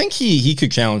say, I think he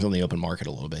could challenge on the open market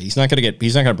a little bit. He's not going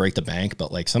to break the bank,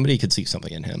 but like somebody could see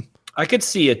something in him. I could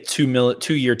see a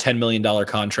 2-year, $10 million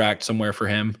contract somewhere for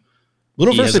him.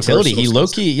 Little versatility. He low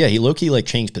key like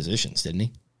changed positions, didn't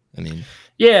he? I mean,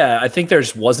 yeah, I think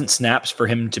there's wasn't snaps for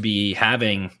him to be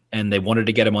having, and they wanted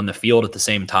to get him on the field at the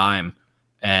same time.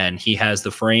 And he has the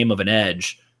frame of an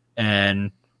edge, and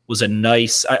was a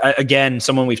nice, again,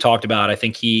 someone we've talked about. I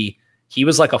think he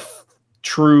was like a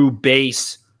true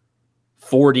base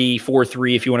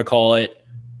 4-3, if you want to call it,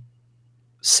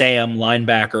 Sam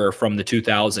linebacker from the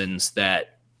 2000s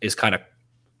that is kind of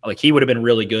like he would have been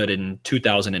really good in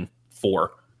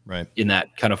 2004, right? In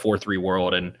that kind of 4-3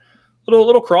 world, and a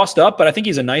little crossed up, but I think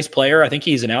he's a nice player. I think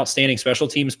he's an outstanding special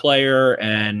teams player,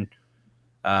 and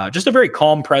just a very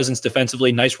calm presence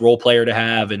defensively, nice role player to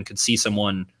have, and could see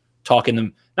someone talking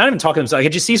them, not even talking themselves. I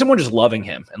could just see someone just loving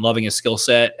him and loving his skill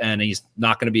set, and he's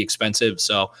not going to be expensive.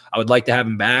 So I would like to have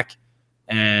him back.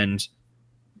 And,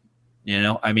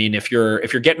 I mean, if you're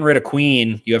getting rid of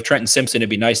Queen, you have Trenton Simpson. It'd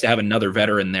be nice to have another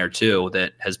veteran there too,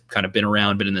 that has kind of been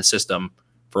in the system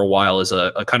for a while as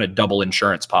a kind of double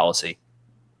insurance policy.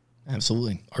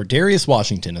 Absolutely. Darius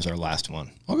Washington is our last one.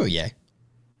 I'll go yay.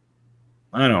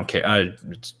 I don't care.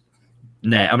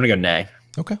 Nay. I'm going to go nay.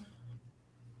 Okay.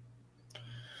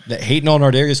 That hating on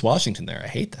Darius Washington there. I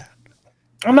hate that.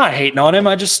 I'm not hating on him.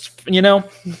 I just,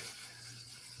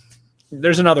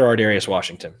 there's another Darius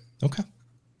Washington. Okay.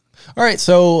 All right.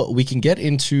 So we can get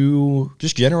into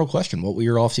just general question. What will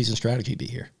your offseason strategy be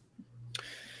here?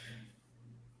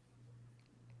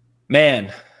 Man,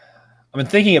 I've been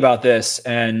thinking about this,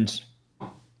 and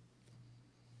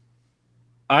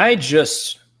I feel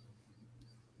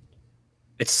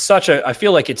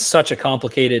like it's such a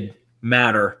complicated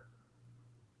matter.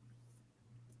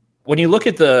 When you look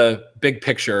at the big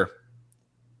picture,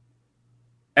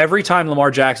 every time Lamar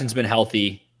Jackson's been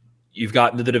healthy, you've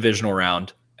gotten to the divisional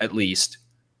round, at least.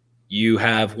 You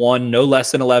have won no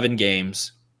less than 11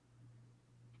 games.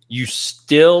 You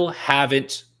still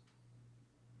haven't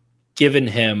given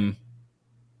him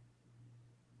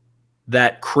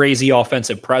that crazy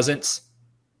offensive presence,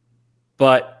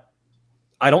 but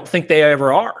I don't think they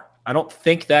ever are. I don't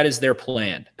think that is their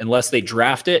plan unless they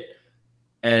draft it.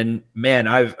 And man,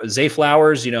 Zay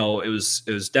Flowers, it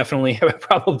was definitely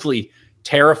probably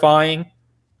terrifying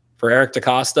for Eric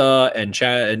DaCosta and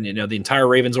Chad and the entire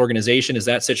Ravens organization as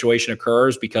that situation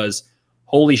occurs, because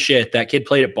holy shit, that kid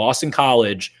played at Boston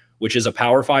College, which is a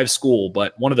Power 5 school,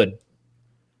 but one of the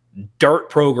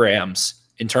dirt programs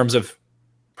in terms of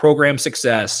program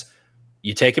success.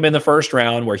 You take him in the first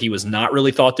round where he was not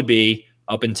really thought to be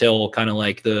up until kind of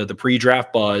like the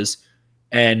pre-draft buzz,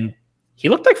 and he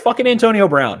looked like fucking Antonio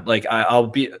Brown. Like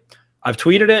I've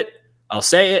tweeted it. I'll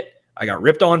say it. I got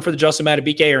ripped on for the Justin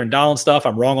Madubuike, Aaron Donald stuff.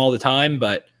 I'm wrong all the time,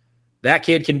 but that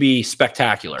kid can be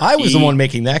spectacular. I was the one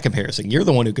making that comparison. You're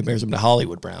the one who compares him to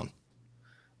Hollywood Brown.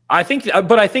 I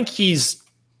think he's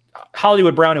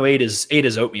Hollywood Brown who ate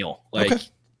his oatmeal. Like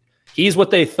he's what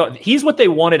they thought. He's what they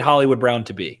wanted Hollywood Brown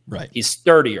to be. Right. He's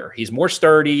sturdier. He's more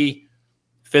sturdy,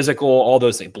 physical, all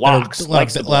those things. Blocks. A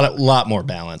lot more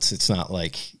balance. It's not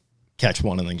like catch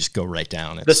one and then just go right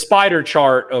down. The spider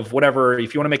chart of whatever,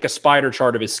 if you want to make a spider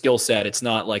chart of his skill set, it's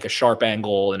not like a sharp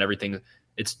angle and everything.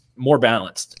 It's more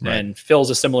balanced and fills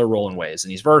a similar role in ways.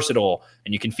 And he's versatile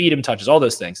and you can feed him touches, all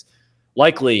those things.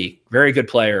 Likely, very good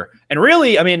player. And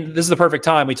really, I mean, this is the perfect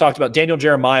time. We talked about Daniel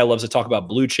Jeremiah loves to talk about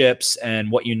blue chips and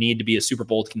what you need to be a Super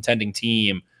Bowl contending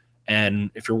team.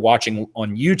 And if you're watching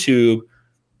on YouTube,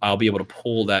 I'll be able to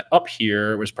pull that up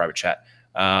here. Where's private chat?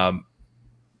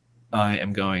 I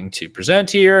am going to present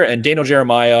here, and Daniel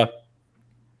Jeremiah.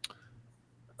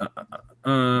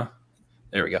 There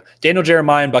we go. Daniel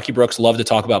Jeremiah and Bucky Brooks love to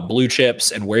talk about blue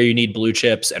chips and where you need blue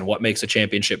chips and what makes a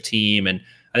championship team. And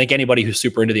I think anybody who's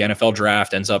super into the NFL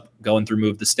draft ends up going through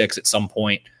Move the Sticks at some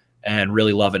point and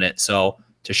really loving it. So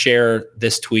to share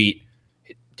this tweet,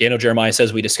 Daniel Jeremiah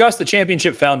says, we discussed the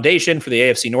championship foundation for the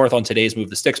AFC North on today's Move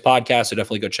the Sticks podcast, so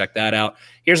definitely go check that out.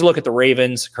 Here's a look at the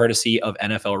Ravens, courtesy of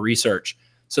NFL Research.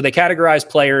 So they categorize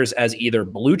players as either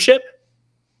blue chip,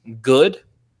 good,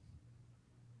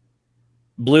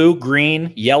 blue,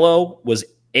 green, yellow was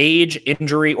age,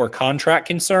 injury, or contract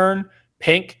concern.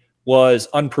 Pink was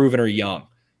unproven or young.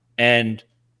 And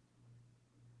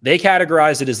they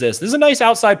categorized it as this. This is a nice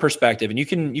outside perspective, and you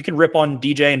can rip on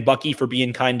DJ and Bucky for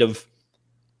being kind of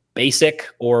basic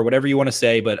or whatever you want to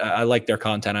say, but I like their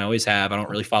content. I always have. I don't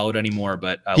really follow it anymore,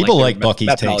 but people like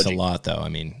Bucky's takes a lot, though. I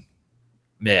mean,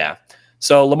 yeah.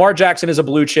 So Lamar Jackson is a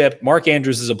blue chip. Mark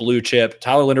Andrews is a blue chip.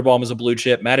 Tyler Linderbaum is a blue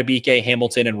chip. Madubuike,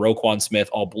 Hamilton, and Roquan Smith,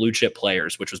 all blue chip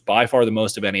players, which was by far the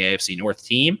most of any AFC North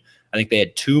team. I think they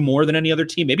had 2 more than any other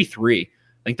team, maybe 3.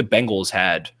 I think the Bengals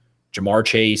had Jamar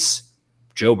Chase,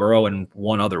 Joe Burrow, and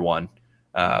one other one.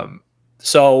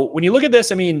 So when you look at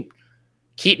this, I mean,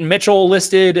 Keaton Mitchell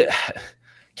listed,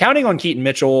 counting on Keaton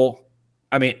Mitchell,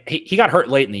 I mean, he got hurt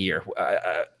late in the year.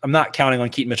 I'm not counting on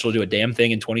Keaton Mitchell to do a damn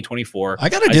thing in 2024. I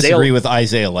got to disagree with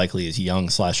Isaiah Likely as young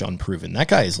 / unproven. That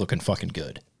guy is looking fucking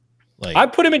good. Like I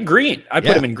put him in green. Put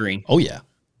him in green. Oh, yeah.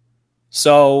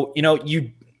 So,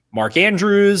 Mark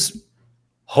Andrews,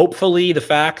 hopefully the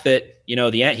fact that,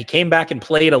 he came back and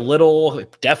played a little,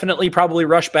 definitely probably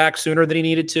rushed back sooner than he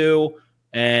needed to.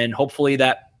 And hopefully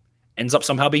that ends up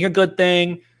somehow being a good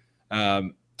thing.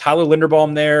 Tyler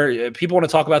Linderbaum there. People want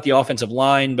to talk about the offensive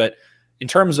line, but in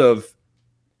terms of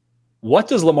what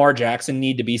does Lamar Jackson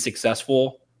need to be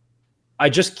successful, I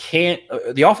just can't.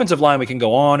 The offensive line, we can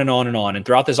go on and on and on. And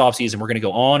throughout this offseason, we're going to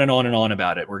go on and on and on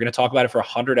about it. We're going to talk about it for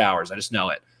 100 hours. I just know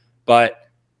it. But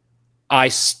I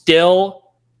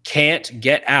still can't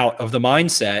get out of the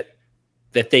mindset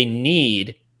that they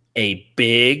need a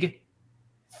big,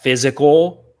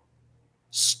 physical,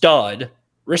 stud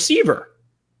receiver.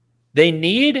 They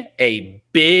need a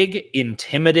big,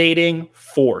 intimidating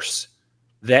force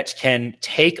that can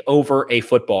take over a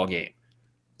football game.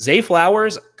 Zay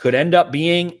Flowers could end up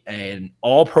being an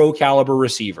all-pro caliber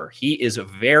receiver. He is a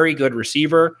very good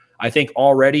receiver. I think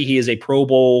already he is a Pro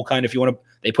Bowl kind of, if you want to,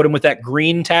 they put him with that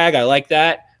green tag. I like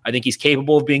that. I think he's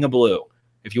capable of being a blue,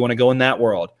 if you want to go in that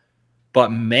world.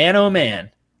 But man, oh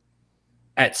man,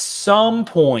 at some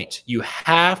point you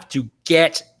have to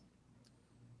get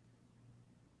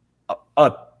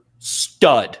a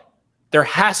stud. There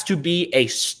has to be a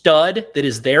stud that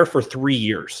is there for 3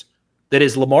 years. That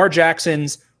is Lamar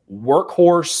Jackson's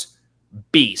workhorse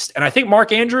beast. And I think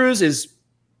Mark Andrews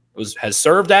has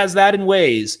served as that in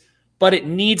ways, but it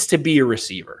needs to be a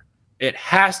receiver. It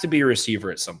has to be a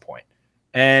receiver at some point.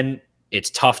 And it's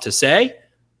tough to say.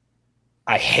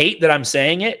 I hate that I'm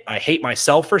saying it. I hate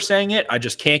myself for saying it. I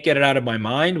just can't get it out of my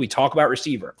mind. We talk about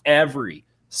receiver every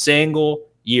single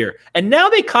year. And now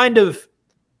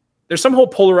there's some whole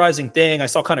polarizing thing. I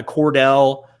saw kind of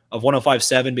Cordell of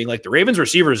 105.7 being like, the Ravens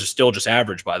receivers are still just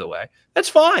average, by the way. That's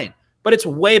fine, but it's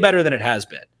way better than it has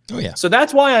been. Oh, yeah. So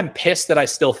that's why I'm pissed that I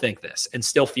still think this and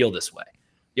still feel this way.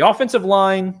 The offensive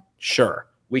line, sure.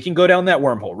 We can go down that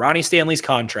wormhole. Ronnie Stanley's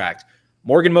contract.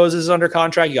 Morgan Moses is under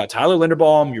contract. You got Tyler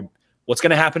Linderbaum. What's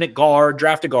going to happen at guard?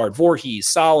 Draft a guard. Voorhees,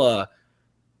 Saleh,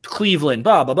 Cleveland,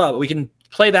 blah, blah, blah. We can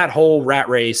play that whole rat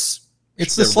race.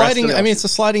 It's the sliding. I mean, it's a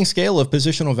sliding scale of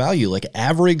positional value. Like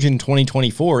average in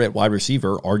 2024 at wide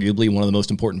receiver, arguably one of the most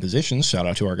important positions. Shout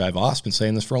out to our guy Voss, been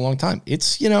saying this for a long time.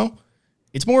 It's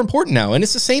it's more important now, and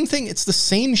it's the same thing. It's the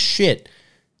same shit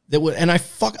And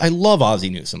I love Ozzie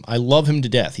Newsome. I love him to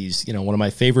death. He's, one of my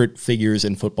favorite figures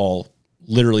in football,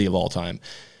 literally of all time.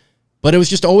 But it was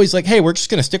just always like, hey, we're just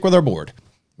going to stick with our board.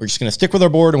 We're just going to stick with our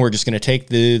board, and we're just going to take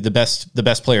the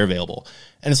best player available.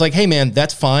 And it's like, hey, man,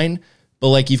 that's fine. But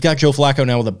like, you've got Joe Flacco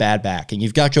now with a bad back, and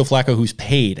you've got Joe Flacco who's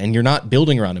paid, and you're not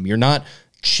building around him. You're not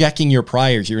checking your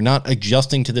priors. You're not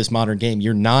adjusting to this modern game.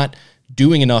 You're not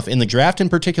doing enough in the draft in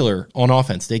particular on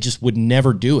offense. They just would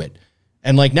never do it.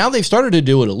 And like, now they've started to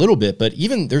do it a little bit, but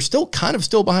even they're still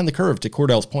behind the curve, to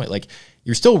Cordell's point. Like,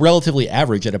 you're still relatively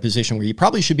average at a position where you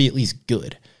probably should be at least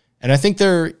good. And I think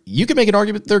you could make an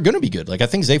argument they're going to be good. Like, I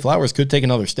think Zay Flowers could take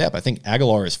another step. I think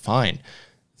Aguilar is fine.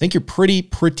 I think you're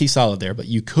pretty solid there, but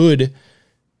you could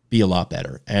be a lot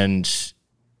better. And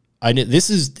this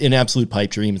is an absolute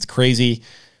pipe dream. It's crazy.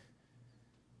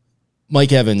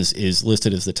 Mike Evans is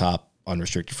listed as the top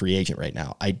unrestricted free agent right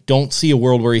now. I don't see a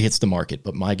world where he hits the market,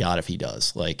 but my God, if he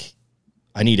does, like,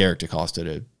 I need Eric DeCosta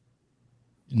to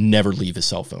never leave his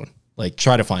cell phone. Like,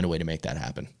 try to find a way to make that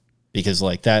happen, because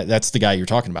like that's the guy you're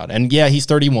talking about. And yeah, he's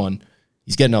 31.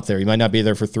 He's getting up there. He might not be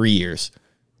there for 3 years,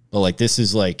 but like, this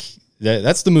is like,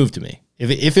 that's the move to me.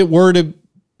 If it were to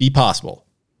be possible,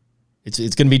 it's going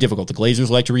to be difficult. The Glazers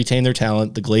like to retain their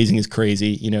talent. The glazing is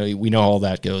crazy. We know how all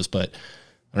that goes, but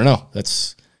I don't know.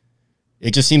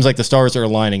 It just seems like the stars are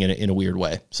aligning in a weird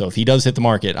way. So if he does hit the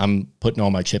market, I'm putting all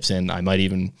my chips in. I might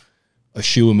even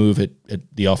eschew a move at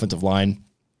the offensive line,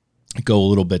 go a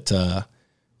little bit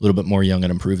more young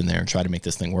and improving there, and try to make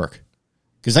this thing work.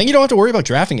 Because then you don't have to worry about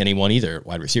drafting anyone either,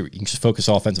 wide receiver. You can just focus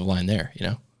offensive line there,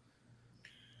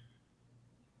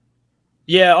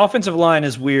 Yeah, offensive line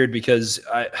is weird because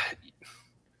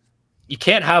you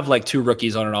can't have like two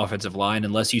rookies on an offensive line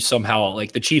unless you somehow,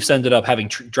 like, the Chiefs ended up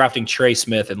drafting Trey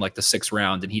Smith in like the 6th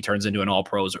round, and he turns into an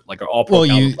all-pros, or like an all-pro.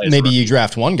 Well, maybe you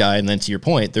draft one guy, and then to your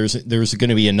point, there's going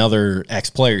to be another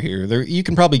ex-player here. You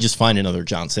can probably just find another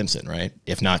John Simpson, right?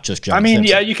 If not just John Simpson.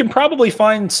 Yeah, you can probably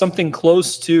find something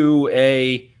close to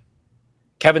a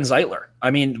Kevin Zeitler.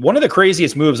 I mean, one of the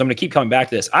craziest moves, I'm going to keep coming back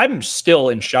to this. I'm still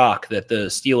in shock that the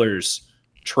Steelers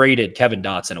traded Kevin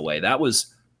Dotson away. That was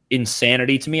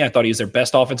insanity to me. I thought he was their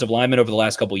best offensive lineman over the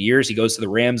last couple of years. He goes to the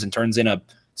Rams and turns in a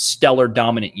stellar,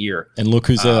 dominant year. And look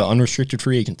who's an unrestricted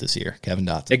free agent this year, Kevin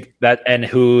Dotson. And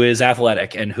who is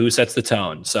athletic and who sets the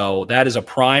tone. So that is a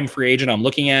prime free agent I'm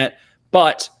looking at.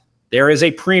 But there is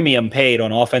a premium paid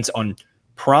on offense on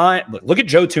prime. Look at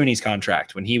Joe Tooney's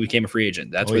contract when he became a free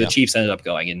agent. That's where the Chiefs ended up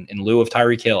going. In lieu of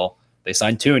Tyreek Hill, they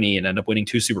signed Tooney and ended up winning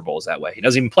 2 Super Bowls that way. He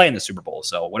doesn't even play in the Super Bowl,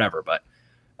 so whatever. But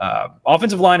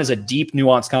offensive line is a deep,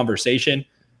 nuanced conversation.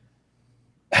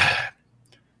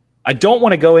 I don't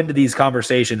want to go into these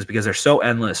conversations because they're so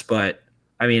endless, but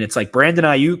I mean, it's like Brandon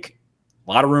Ayuk,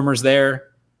 a lot of rumors there.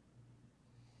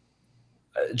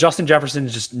 Justin Jefferson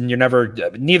is just,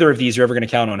 neither of these you're ever going to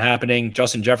count on happening.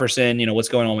 Justin Jefferson, what's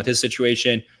going on with his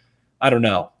situation? I don't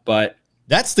know, but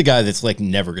that's the guy that's like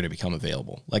never going to become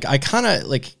available. Like, I kind of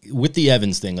like with the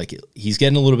Evans thing, like he's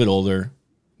getting a little bit older.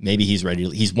 Maybe he's ready.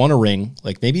 He's won a ring.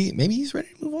 Like maybe he's ready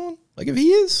to move on. Like if he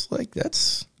is, like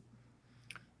that's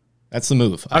the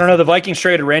move. I don't know. The Vikings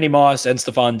traded Randy Moss and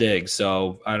Stephon Diggs,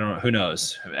 so I don't know. Who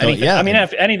knows? Anything, I mean,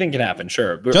 if anything can happen,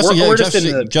 sure. But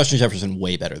Justin Jefferson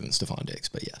way better than Stephon Diggs,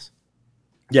 but yes.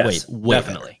 Yes, way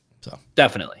definitely. Better, so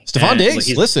definitely. Stephon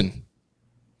Diggs, listen,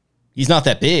 he's not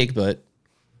that big,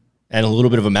 and a little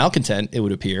bit of a malcontent, it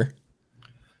would appear.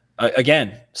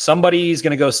 Again, somebody's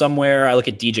going to go somewhere. I look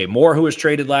at DJ Moore, who was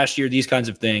traded last year, these kinds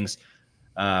of things.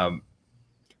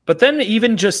 But then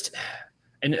even just,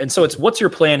 and so it's, what's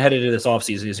your plan headed into this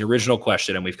offseason is the original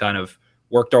question. And we've kind of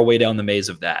worked our way down the maze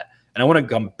of that. And I want to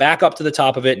come back up to the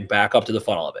top of it and back up to the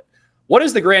funnel of it. What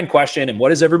is the grand question, and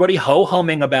what is everybody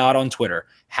ho-humming about on Twitter?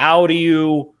 How do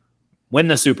you win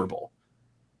the Super Bowl?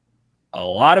 A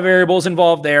lot of variables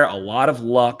involved there, a lot of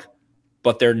luck.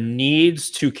 But there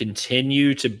needs to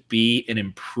continue to be an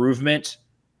improvement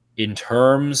in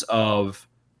terms of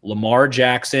Lamar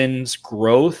Jackson's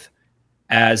growth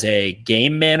as a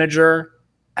game manager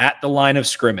at the line of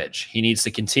scrimmage. He needs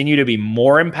to continue to be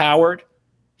more empowered.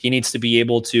 He needs to be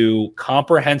able to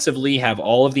comprehensively have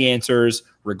all of the answers,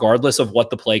 regardless of what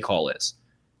the play call is.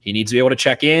 He needs to be able to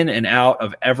check in and out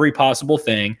of every possible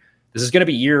thing. This is going to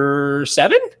be year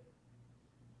 7?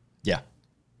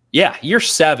 Yeah, year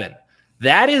 7.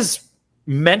 That is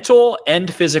mental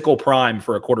and physical prime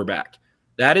for a quarterback.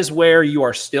 That is where you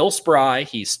are still spry.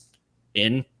 He's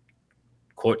in,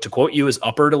 to quote you, his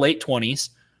upper to late 20s.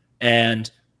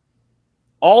 And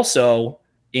also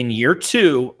in year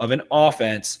 2 of an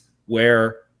offense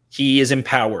where he is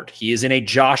empowered. He is in a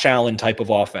Josh Allen type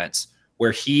of offense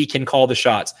where he can call the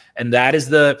shots. And that is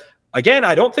the again,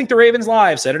 I don't think the Ravens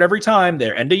lie. I've said it every time.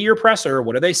 Their end-of-year presser,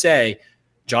 what do they say?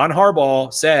 John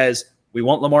Harbaugh says, we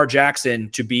want Lamar Jackson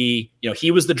to be,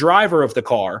 he was the driver of the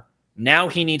car. Now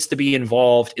he needs to be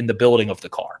involved in the building of the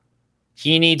car.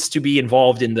 He needs to be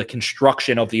involved in the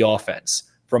construction of the offense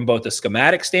from both a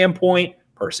schematic standpoint,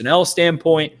 personnel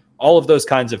standpoint, all of those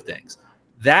kinds of things.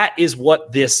 That is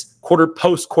what this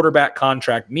post-quarterback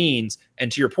contract means.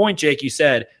 And to your point, Jake, you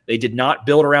said they did not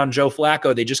build around Joe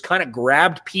Flacco. They just kind of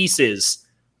grabbed pieces,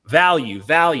 value.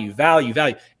 There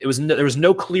was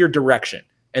no clear direction.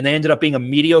 And they ended up being a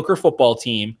mediocre football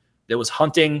team that was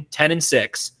hunting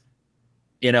 10-6.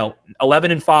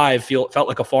 11-5 felt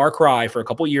like a far cry for a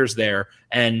couple years there.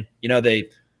 And,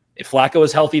 if Flacco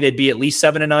was healthy, they'd be at least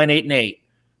 7-9, 8-8.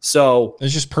 So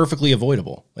it's just perfectly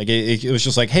avoidable. Like it was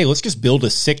just like, hey, let's just build a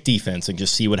sick defense and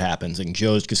just see what happens. And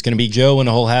Joe's just going to be Joe, and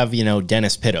he'll have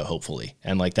Dennis Pitta hopefully,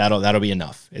 and like that'll be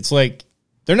enough. It's like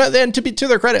they're not. Then to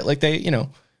their credit, like they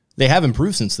have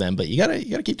improved since then, but you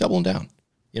gotta keep doubling down.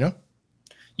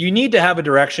 You need to have a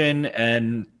direction.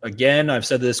 And again, I've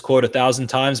said this quote 1,000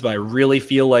 times, but I really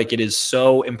feel like it is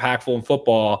so impactful in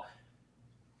football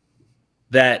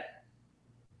that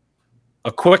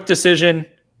a quick decision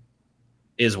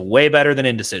is way better than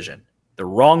indecision. The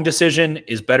wrong decision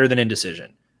is better than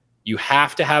indecision. You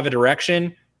have to have a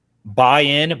direction, buy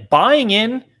in. Buying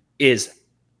in is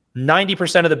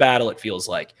 90% of the battle, it feels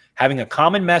like. Having a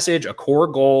common message, a core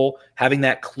goal, having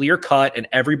that clear cut, and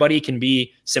everybody can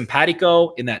be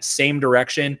simpatico in that same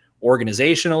direction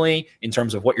organizationally, in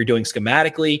terms of what you're doing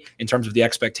schematically, in terms of the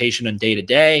expectation on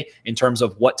day-to-day, in terms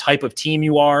of what type of team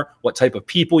you are, what type of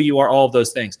people you are, all of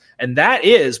those things. And that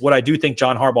is what I do think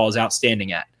John Harbaugh is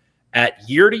outstanding at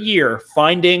year to year,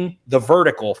 finding the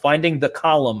vertical, finding the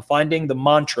column, finding the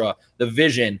mantra, the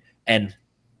vision, and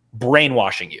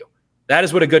brainwashing you. That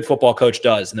is what a good football coach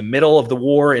does. In the middle of the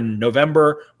war in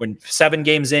November, when 7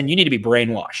 games in, you need to be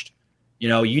brainwashed.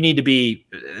 You need to be,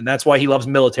 and that's why he loves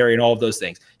military and all of those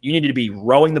things. You need to be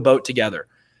rowing the boat together.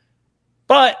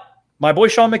 But my boy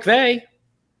Sean McVay,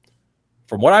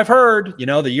 from what I've heard,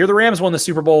 the year the Rams won the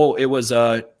Super Bowl, it was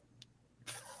a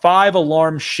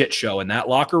 5-alarm shit show in that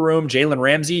locker room. Jalen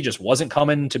Ramsey just wasn't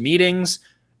coming to meetings.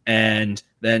 And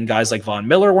then guys like Von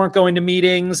Miller weren't going to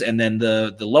meetings. And then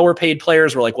the lower paid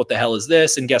players were like, what the hell is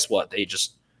this? And guess what?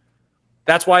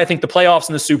 That's why I think the playoffs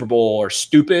and the Super Bowl are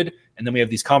stupid. And then we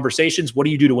have these conversations. What do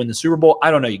you do to win the Super Bowl?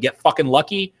 I don't know. You get fucking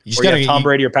lucky, or you have Tom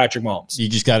Brady or Patrick Mahomes. You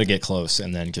just got to get close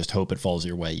and then just hope it falls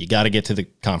your way. You got to get to the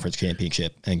conference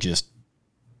championship and just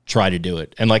try to do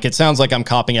it. And it sounds like I'm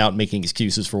copping out and making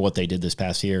excuses for what they did this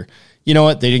past year. You know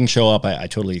what? They didn't show up. I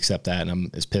totally accept that. And I'm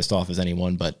as pissed off as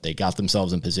anyone, but they got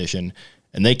themselves in position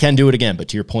and they can do it again. But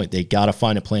to your point, they got to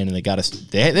find a plan, and they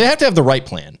have to have the right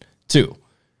plan too.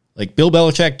 Like Bill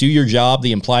Belichick, do your job.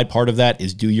 The implied part of that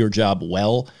is do your job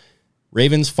well.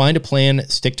 Ravens, find a plan,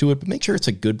 stick to it, but make sure it's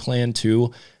a good plan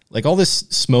too. Like all this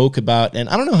smoke about, and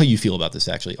I don't know how you feel about this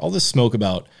actually, all this smoke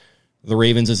about the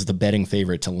Ravens as the betting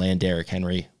favorite to land Derrick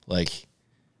Henry. Like,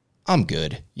 I'm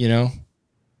good,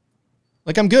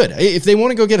 Like, I'm good. If they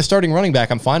want to go get a starting running back,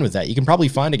 I'm fine with that. You can probably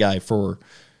find a guy for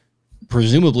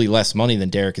presumably less money than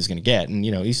Derrick is going to get. And,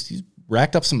 he's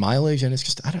racked up some mileage, and it's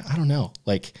just, I don't know.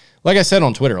 Like I said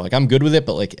on Twitter, I'm good with it,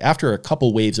 but after a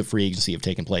couple waves of free agency have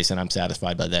taken place and I'm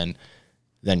satisfied by then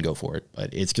go for it.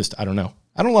 But it's just, I don't know.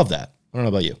 I don't love that. I don't know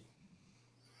about you.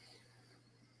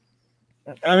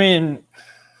 I mean,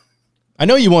 I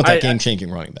know you want that game-changing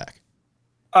running back.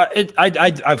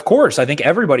 Of course, I think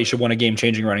everybody should want a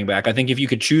game-changing running back. I think if you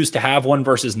could choose to have one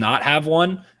versus not have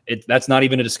one, that's not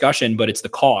even a discussion, but it's the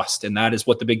cost, and that is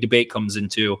what the big debate comes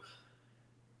into.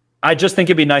 I just think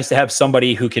it'd be nice to have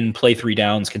somebody who can play 3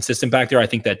 downs consistent back there. I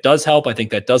think that does help. I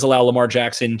think that does allow Lamar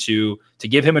Jackson to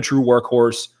give him a true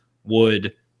workhorse,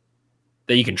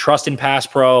 that you can trust in pass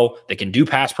pro, that can do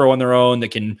pass pro on their own,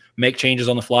 that can make changes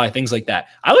on the fly, things like that.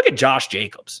 I look at Josh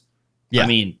Jacobs. Yeah, I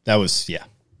mean,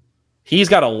 he's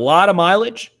got a lot of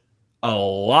mileage.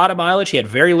 He had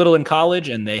very little in college,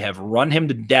 and they have run him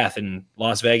to death in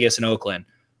Las Vegas and Oakland.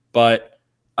 But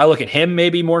I look at him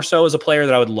maybe more so as a player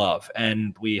that I would love.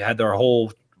 And we had our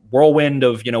whole whirlwind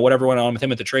of, whatever went on with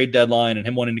him at the trade deadline and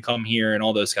him wanting to come here and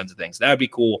all those kinds of things. That would be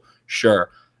cool.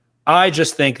 Sure. I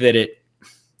just think that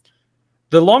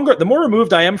the more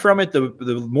removed I am from it,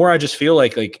 the more I just feel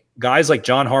like guys like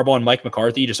John Harbaugh and Mike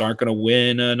McCarthy just aren't going to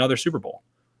win another Super Bowl.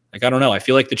 I don't know. I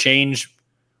feel like the change,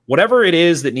 whatever it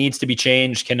is that needs to be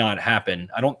changed, cannot happen.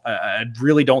 I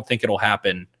really don't think it'll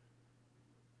happen.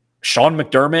 Sean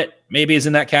McDermott maybe is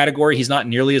in that category. He's not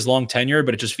nearly as long tenured,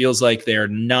 but it just feels like they're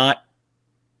not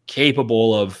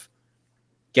capable of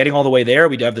getting all the way there.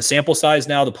 We do have the sample size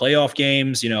now, the playoff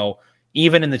games.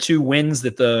 even in the 2 wins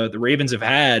that the Ravens have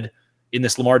had in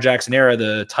this Lamar Jackson era,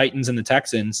 the Titans and the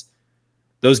Texans,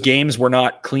 those games were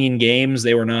not clean games.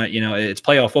 They were not, it's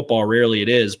playoff football. Rarely it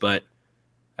is, but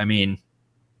I mean,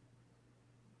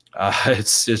 it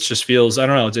just feels, I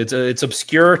don't know. It's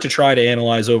obscure to try to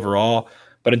analyze overall,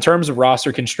 but in terms of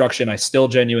roster construction, I still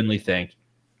genuinely think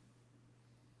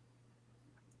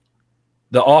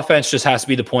the offense just has to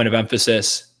be the point of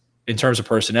emphasis in terms of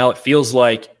personnel. It feels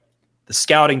like the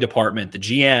scouting department, the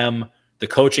GM, the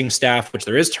coaching staff, which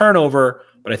there is turnover,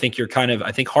 but I think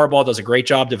I think Harbaugh does a great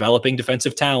job developing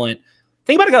defensive talent.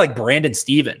 Think about a guy like Brandon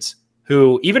Stevens,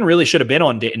 who even really should have been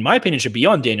in my opinion, should be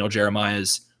on Daniel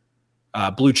Jeremiah's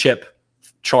blue chip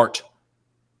chart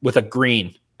with a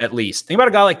green at least. Think about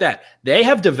a guy like that. They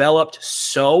have developed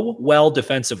so well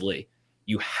defensively.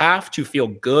 You have to feel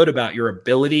good about your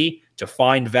ability to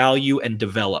find value and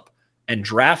develop. And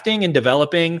drafting and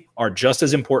developing are just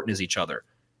as important as each other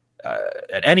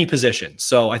at any position.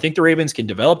 So I think the Ravens can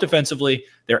develop defensively.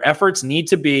 Their efforts need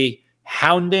to be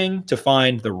hounding to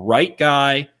find the right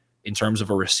guy in terms of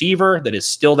a receiver that is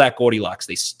still that Goldilocks.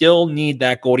 They still need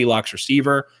that Goldilocks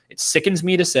receiver. It sickens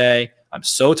me to say. I'm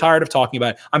so tired of talking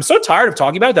about it. I'm so tired of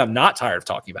talking about it that I'm not tired of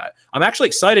talking about it. I'm actually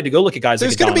excited to go look at guys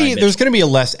there's going to be a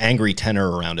less angry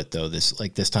tenor around it though this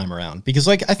time around, because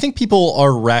I think people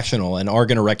are rational and are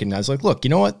going to recognize look, you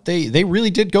know what? They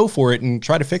really did go for it and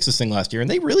try to fix this thing last year,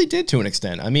 and they really did to an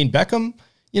extent. I mean, Beckham,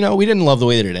 we didn't love the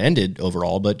way that it ended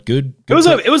overall, but good.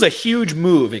 It was a huge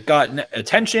move. It got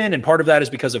attention, and part of that is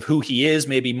because of who he is,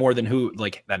 maybe more than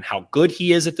than how good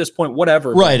he is at this point,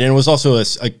 whatever. Right, and it was also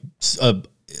a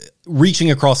reaching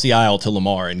across the aisle to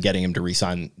Lamar and getting him to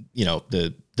re-sign,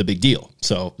 the big deal.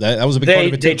 So that was a big part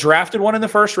of it too. They drafted one in the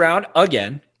first round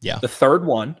again. Yeah. The third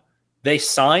one. They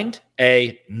signed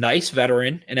a nice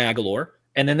veteran in Aguilar,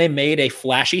 and then they made a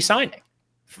flashy signing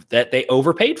that they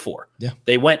overpaid for. Yeah.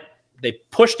 They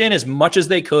pushed in as much as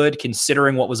they could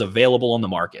considering what was available on the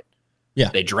market.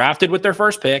 Yeah. They drafted with their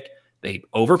first pick. They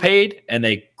overpaid, and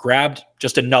they grabbed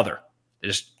just another. They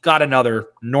just got another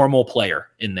normal player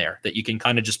in there that you can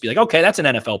kind of just be like, okay, that's an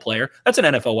NFL player. That's an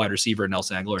NFL wide receiver in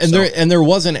Nelson Aguilar. And there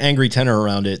was an angry tenor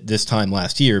around it this time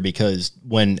last year, because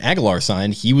when Aguilar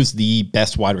signed, he was the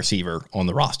best wide receiver on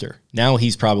the roster. Now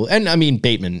he's probably, and I mean,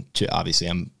 Bateman, obviously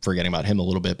I'm forgetting about him a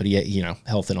little bit, but he,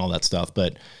 health and all that stuff.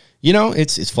 But,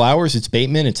 it's Flowers, it's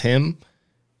Bateman, it's him.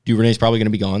 Duvernay's probably going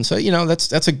to be gone. So,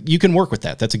 you can work with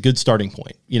that. That's a good starting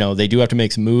point. They do have to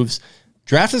make some moves.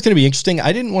 Draft is going to be interesting.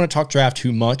 I didn't want to talk draft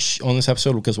too much on this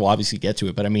episode because we'll obviously get to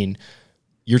it. But, I mean,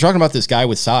 you're talking about this guy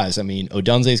with size. I mean,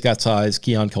 Odunze's got size.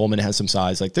 Keon Coleman has some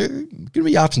size. There are going to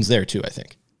be options there, too, I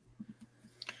think.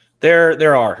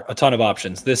 There are a ton of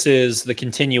options. This is the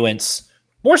continuance,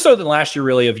 more so than last year,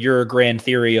 really, of your grand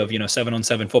theory of,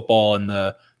 7-on-7 football and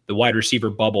the wide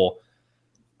receiver bubble.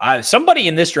 Somebody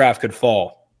in this draft could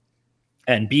fall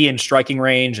and be in striking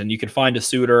range, and you could find a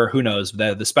suitor. Who knows?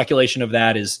 The speculation of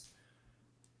that is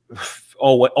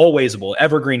alwaysable,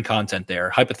 evergreen content there,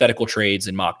 hypothetical trades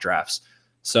and mock drafts.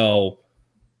 So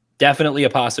definitely a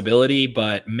possibility,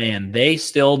 but man, they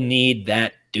still need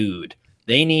that dude.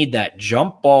 They need that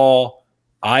jump ball,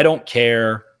 I don't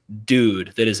care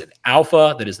dude that is an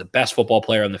alpha, that is the best football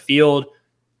player on the field,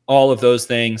 all of those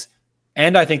things.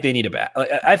 And I think they need a bat.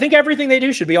 I think everything they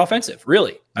do should be offensive,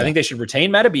 really. Yeah. I think they should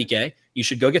retain Matabike. You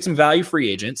should go get some value free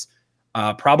agents.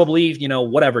 Probably,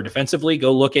 whatever, defensively,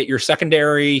 go look at your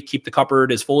secondary, keep the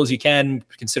cupboard as full as you can,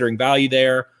 considering value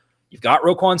there. You've got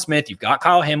Roquan Smith, you've got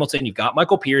Kyle Hamilton, you've got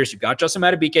Michael Pierce, you've got Justin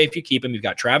Matabike if you keep him, you've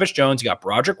got Travis Jones, you've got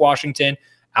Broderick Washington,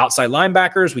 outside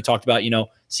linebackers. We talked about,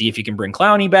 see if you can bring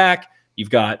Clowney back. You've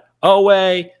got Owe.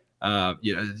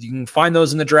 You can find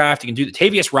those in the draft. You can do the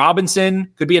Tavius Robinson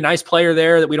could be a nice player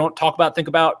there that we don't talk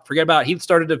about, forget about. He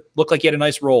started to look like he had a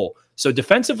nice role. So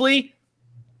defensively,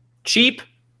 cheap,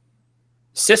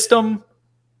 system,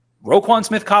 Roquan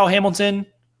Smith, Kyle Hamilton,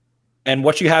 and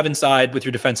what you have inside with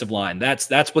your defensive line.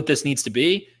 That's what this needs to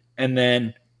be. And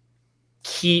then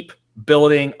keep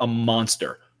building a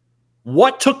monster.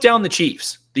 What took down the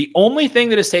Chiefs? The only thing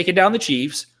that has taken down the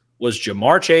Chiefs was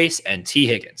Jamar Chase and T.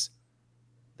 Higgins.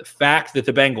 The fact that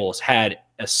the Bengals had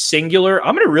a singular,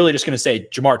 I'm really just going to say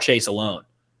Jamar Chase alone,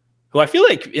 who I feel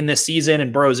like in this season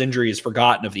and Burrow's injury is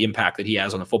forgotten of the impact that he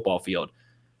has on the football field.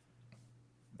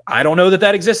 I don't know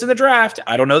that exists in the draft.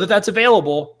 I don't know that that's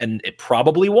available, and it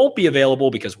probably won't be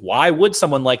available because why would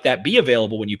someone like that be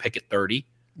available when you pick at 30?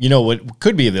 What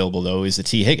could be available, though, is the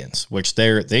T. Higgins, which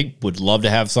they would love to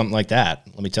have something like that,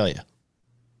 let me tell you.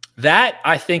 That,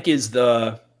 I think, is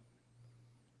I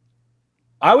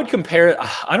would compare,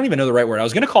 I don't even know the right word. I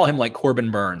was going to call him like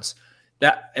Corbin Burns.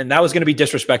 That was going to be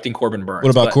disrespecting Corbin Burns.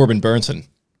 What about Corbin Burnson?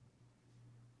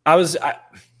 I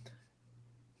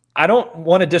don't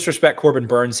want to disrespect Corbin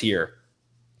Burns here.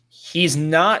 He's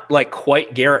not like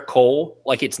quite Garrett Cole.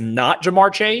 Like it's not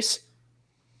Jamar Chase.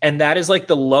 And that is like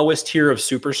the lowest tier of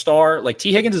superstar. Like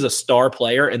T. Higgins is a star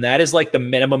player, and that is like the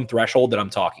minimum threshold that I'm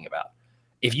talking about.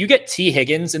 If you get T.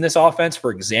 Higgins in this offense,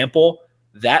 for example,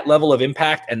 that level of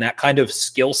impact and that kind of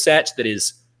skill set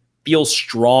that feels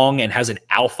strong and has an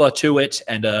alpha to it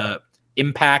and a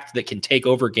impact that can take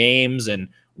over games and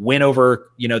win over,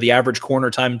 the average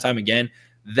corner time and time again.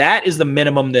 That is the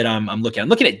minimum that I'm looking at. I'm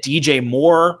looking at DJ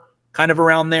Moore kind of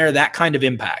around there, that kind of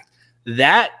impact.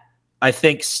 That I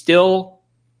think still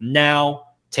now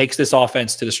takes this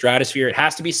offense to the stratosphere. It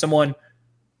has to be someone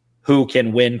who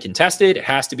can win contested. It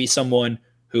has to be someone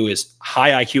who is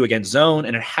high IQ against zone,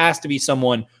 and it has to be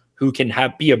someone who can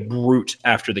be a brute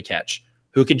after the catch,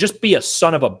 who can just be a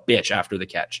son of a bitch after the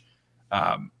catch.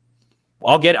 I'm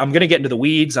going to get into the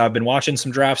weeds. I've been watching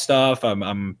some draft stuff.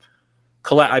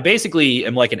 I basically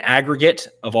am like an aggregate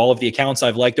of all of the accounts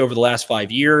I've liked over the last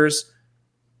 5 years.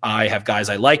 I have guys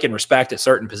I like and respect at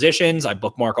certain positions. I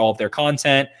bookmark all of their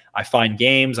content. I find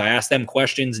games. I ask them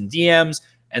questions and DMs,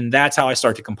 and that's how I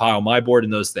start to compile my board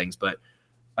and those things. But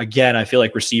again, I feel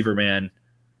like receiver, man,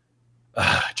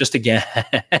 just again,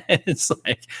 it's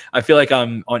like I feel like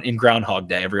I'm in Groundhog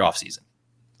Day every offseason.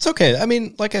 It's okay. I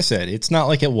mean, like I said, it's not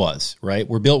like it was, right?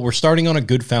 We're starting on a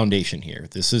good foundation here.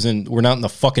 We're not in the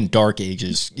fucking dark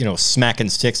ages, smacking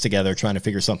sticks together trying to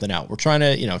figure something out. We're trying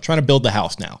to build the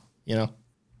house now,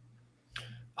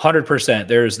 100%.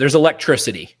 There's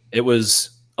electricity. It was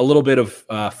a little bit of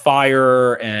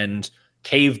fire and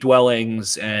cave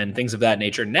dwellings and things of that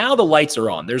nature. Now the lights are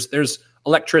on. There's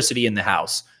electricity in the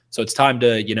house. So it's time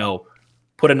to,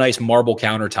 put a nice marble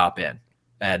countertop in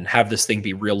and have this thing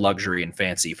be real luxury and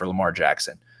fancy for Lamar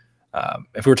Jackson.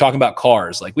 If we were talking about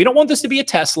cars, like we don't want this to be a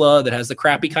Tesla that has the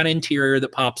crappy kind of interior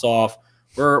that pops off.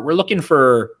 We're looking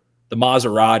for the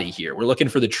Maserati here. We're looking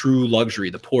for the true luxury,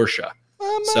 the Porsche.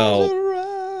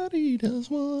 Maserati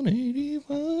does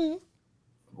 185.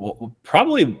 Well,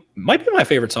 probably might be my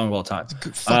favorite song of all time.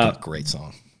 Fucking great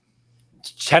song.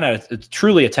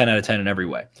 Truly a 10 out of 10 in every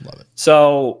way. Love it.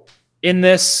 So in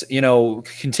this,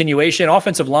 continuation,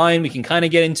 offensive line, we can kind of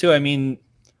get into. I mean,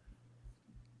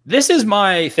 this is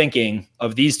my thinking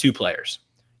of these two players.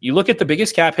 You look at the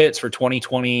biggest cap hits for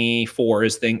 2024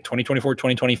 2024,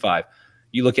 2025.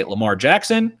 You look at Lamar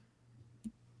Jackson,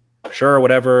 sure,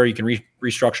 whatever. You can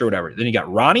restructure whatever. Then you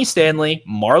got Ronnie Stanley,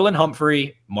 Marlon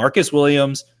Humphrey, Marcus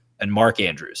Williams, and Mark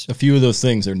Andrews. A few of those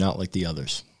things are not like the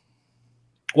others.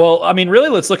 Well, I mean, really,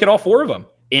 let's look at all four of them.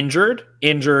 Injured,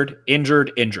 injured,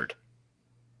 injured, injured.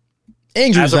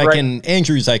 Andrews,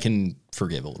 I can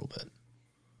forgive a little bit.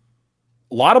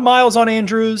 A lot of miles on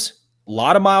Andrews, a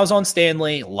lot of miles on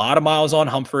Stanley, a lot of miles on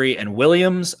Humphrey, and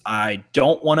Williams. I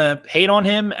don't want to hate on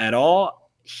him at all.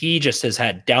 He just has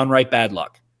had downright bad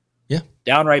luck. Yeah.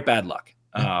 Downright bad luck.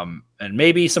 Yeah. And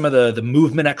maybe some of the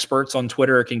movement experts on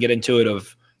Twitter can get into it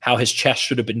of how his chest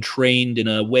should have been trained in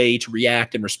a way to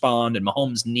react and respond, and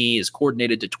Mahomes' knee is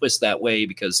coordinated to twist that way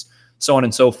because so on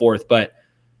and so forth. But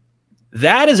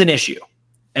that is an issue.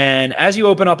 And as you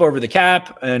open up over the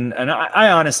cap, and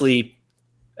I honestly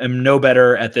am no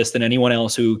better at this than anyone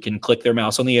else who can click their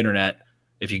mouse on the internet.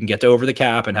 If you can get to over the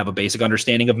cap and have a basic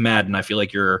understanding of Madden, I feel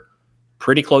like you're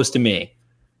pretty close to me.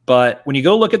 But when you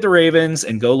go look at the Ravens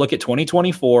and go look at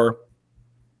 2024,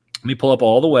 let me pull up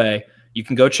all the way. You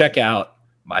can go check out.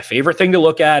 My favorite thing to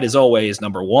look at is always,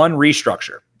 number one,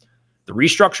 restructure. The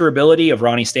restructure ability of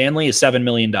Ronnie Stanley is $7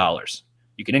 million.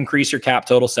 You can increase your cap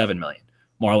total $7 million.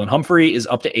 Marlon Humphrey is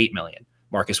up to $8 million.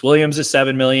 Marcus Williams is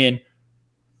 $7 million.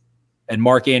 And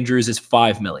Mark Andrews is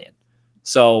 $5 million.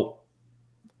 So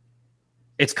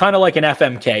it's kind of like an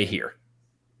FMK here,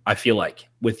 I feel like,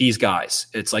 with these guys.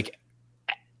 It's like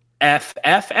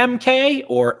FFMK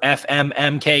or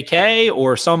FMMKK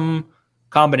or some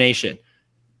combination.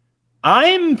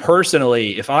 I'm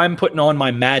personally, if I'm putting on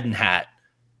my Madden hat,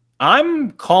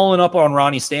 I'm calling up on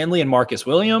Ronnie Stanley and Marcus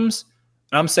Williams.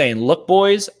 And I'm saying, look,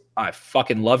 boys, I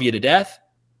fucking love you to death.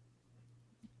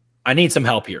 I need some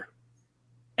help here.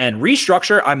 And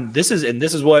restructure, this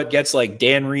is what gets like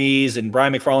Dan Rees and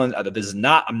Brian McFarland.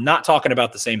 I'm not talking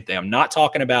about the same thing. I'm not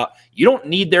talking about, you don't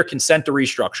need their consent to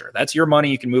restructure. That's your money.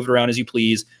 You can move it around as you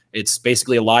please. It's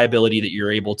basically a liability that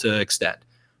you're able to extend.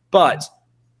 But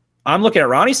I'm looking at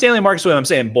Ronnie Stanley and Marcus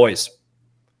Williams. I'm saying, boys,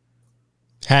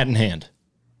 hat in hand.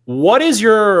 What is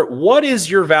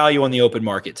your value on the open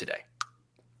market today?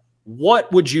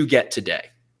 What would you get today?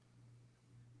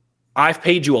 I've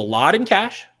paid you a lot in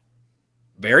cash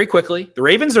very quickly. The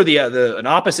Ravens are an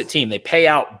opposite team. They pay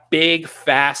out big,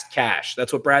 fast cash.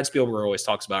 That's what Brad Spielberg always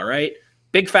talks about, right?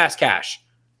 Big, fast cash.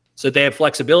 So they have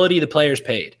flexibility. The players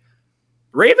paid.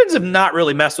 Ravens have not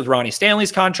really messed with Ronnie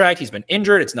Stanley's contract. He's been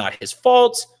injured. It's not his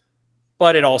fault,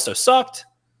 but it also sucked.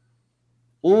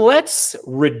 Let's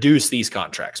reduce these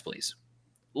contracts, please.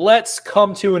 Let's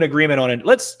come to an agreement on it.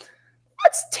 Let's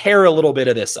tear a little bit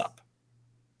of this up.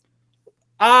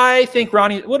 I think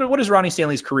what is Ronnie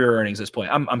Stanley's career earnings at this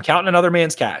point? I'm counting another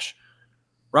man's cash.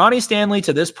 Ronnie Stanley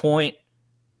to this point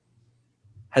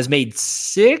has made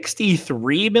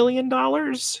 $63 million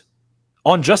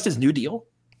on just his new deal.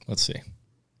 Let's see.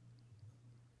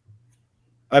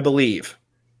 I believe.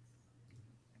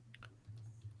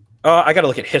 I got to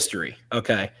look at history.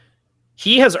 Okay.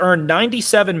 He has earned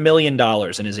 $97 million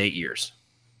in his 8 years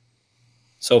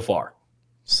so far.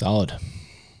 Solid.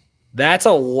 That's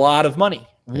a lot of money.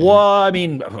 Yeah. Well, I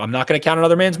mean, I'm not going to count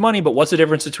another man's money, but what's the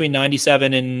difference between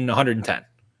 97 and 110?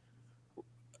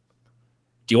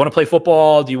 Do you want to play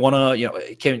football? Do you want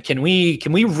to, can we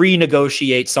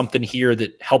renegotiate something here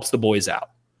that helps the boys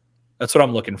out? That's what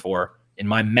I'm looking for in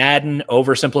my Madden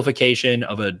oversimplification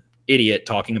of an idiot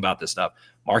talking about this stuff.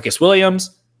 Marcus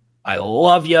Williams, I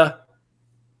love you.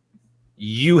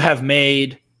 You have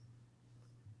made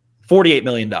 $48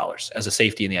 million as a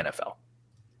safety in the NFL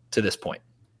to this point.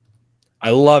 I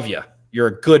love you. You're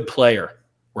a good player.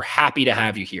 We're happy to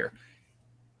have you here.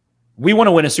 We want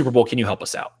to win a Super Bowl. Can you help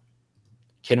us out?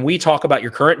 Can we talk about your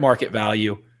current market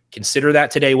value? Consider that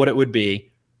today what it would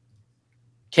be.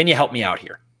 Can you help me out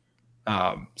here?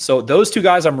 So those two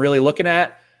guys I'm really looking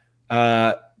at.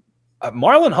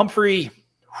 Marlon Humphrey,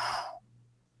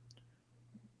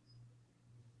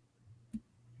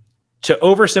 to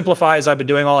oversimplify as I've been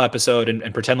doing all episode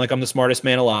and pretend like I'm the smartest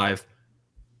man alive,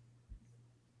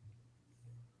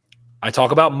 I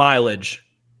talk about mileage.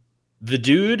 The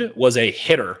dude was a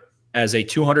hitter as a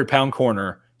 200-pound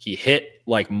corner. He hit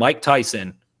like Mike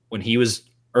Tyson when he was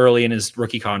early in his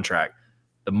rookie contract.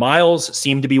 The miles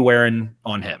seemed to be wearing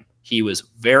on him. He was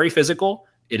very physical.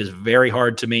 It is very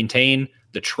hard to maintain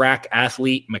the track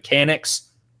athlete mechanics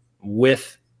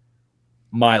with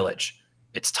mileage.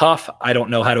 It's tough. I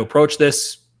don't know how to approach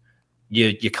this.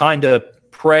 You kind of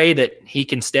pray that he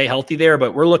can stay healthy there,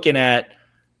 but we're looking at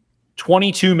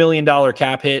 $22 million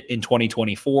cap hit in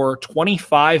 2024,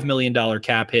 $25 million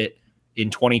cap hit in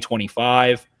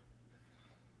 2025.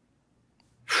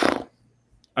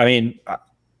 I mean,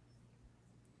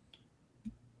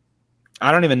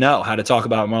 I don't even know how to talk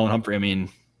about Marlon Humphrey. I mean,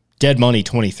 dead money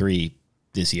 23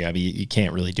 this year. I mean, you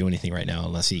can't really do anything right now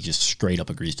unless he just straight up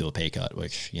agrees to a pay cut,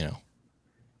 which,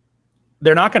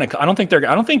 they're not going to, I don't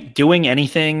think doing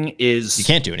anything is, you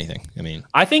can't do anything. I mean,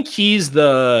 I think he's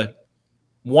the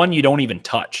one you don't even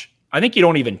touch. I think you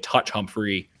don't even touch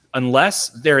Humphrey unless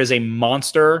there is a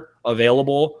monster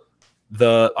available.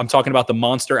 I'm talking about the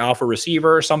monster alpha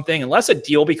receiver or something, unless a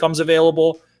deal becomes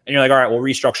available and you're like, all right, we'll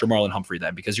restructure Marlon Humphrey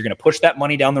then, because you're going to push that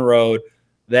money down the road.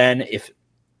 Then if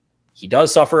he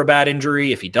does suffer a bad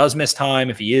injury, if he does miss time,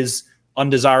 if he is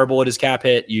undesirable at his cap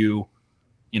hit, you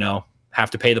have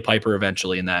to pay the piper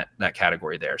eventually in that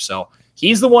category there. So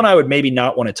he's the one I would maybe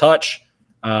not want to touch.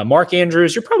 Mark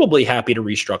Andrews, you're probably happy to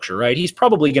restructure, right? He's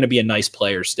probably going to be a nice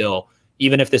player still,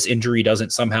 even if this injury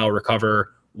doesn't somehow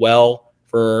recover well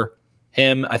for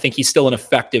him. I think he's still an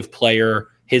effective player.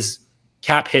 His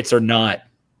cap hits are not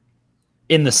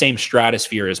in the same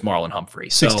stratosphere as Marlon Humphrey.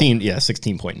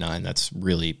 16.9. That's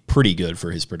really pretty good for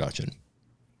his production.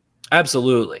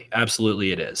 Absolutely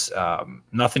it is.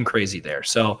 Nothing crazy there.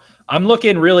 So I'm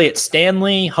looking really at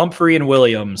Stanley, Humphrey, and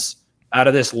Williams out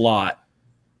of this lot.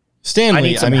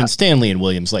 Stanley and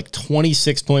Williams, like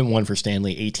 26.1 for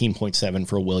Stanley, 18.7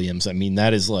 for Williams. I mean,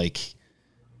 that is like,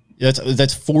 that's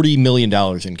 $40 million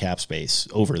in cap space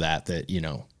over that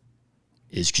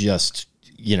is just,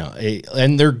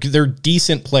 and they're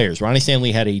decent players. Ronnie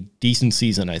Stanley had a decent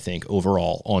season, I think,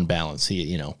 overall on balance.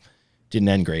 He, didn't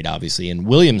end great, obviously. And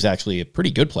Williams actually a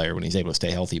pretty good player when he's able to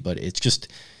stay healthy, but it's just,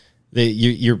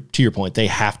 you're to your point, they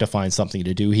have to find something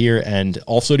to do here. And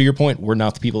also to your point, we're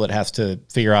not the people that has to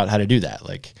figure out how to do that.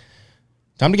 Like,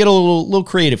 time to get a little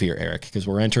creative here, Eric, because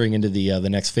we're entering into the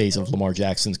next phase of Lamar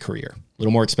Jackson's career. A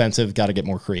little more expensive, got to get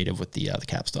more creative with the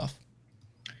cap stuff.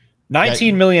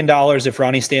 $19 million if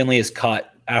Ronnie Stanley is cut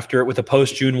with a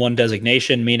post-June 1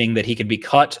 designation, meaning that he can be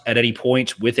cut at any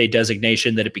point with a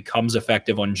designation that it becomes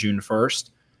effective on June 1st.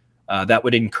 That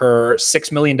would incur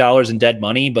 $6 million in dead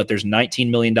money, but there's $19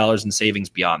 million in savings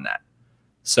beyond that.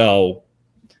 So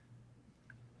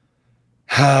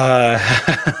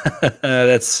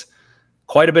that's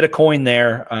quite a bit of coin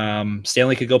there.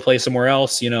 Stanley could go play somewhere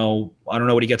else. I don't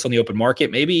know what he gets on the open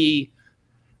market. Maybe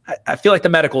I feel like the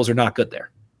medicals are not good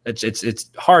there.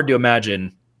 It's hard to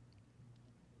imagine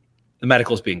the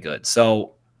medical's being good.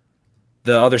 So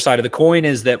the other side of the coin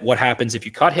is that what happens if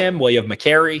you cut him? Well, you have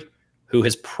McCary, who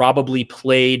has probably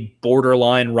played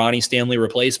borderline Ronnie Stanley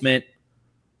replacement,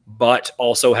 but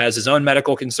also has his own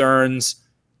medical concerns,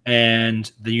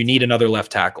 and you need another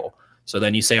left tackle. So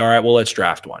then you say, all right, well, let's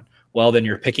draft one. Well, then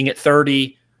you're picking at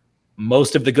 30.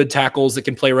 Most of the good tackles that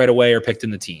can play right away are picked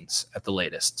in the teens at the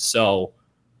latest. So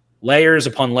layers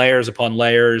upon layers upon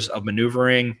layers of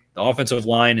maneuvering. The offensive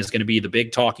line is going to be the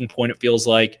big talking point, it feels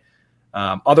like.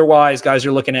 Otherwise, guys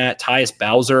are looking at Tyus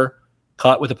Bowser,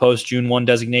 cut with a post-June 1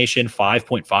 designation,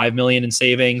 $5.5 million in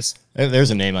savings.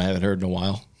 There's a name I haven't heard in a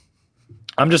while.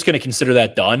 I'm just going to consider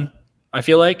that done, I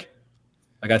feel like.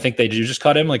 I think they do just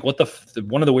cut him. Like, what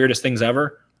one of the weirdest things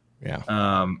ever.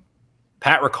 Yeah.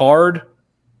 Pat Ricard,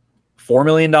 $4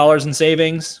 million in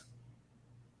savings.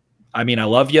 I mean, I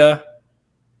love you.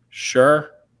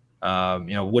 Sure.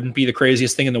 Wouldn't be the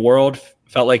craziest thing in the world.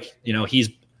 Felt like,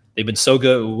 they've been so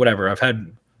good, whatever.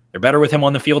 They're better with him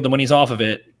on the field than when he's off of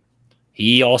it.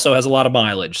 He also has a lot of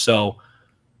mileage. So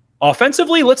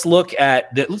offensively, let's look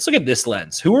at this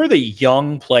lens. Who are the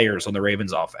young players on the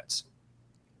Ravens offense?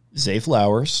 Zay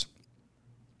Flowers,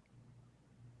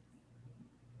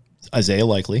 Isaiah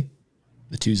Likely,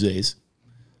 the two Zays.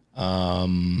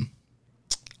 I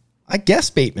guess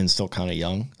Bateman's still kind of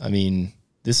young. I mean,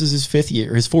 this is his fourth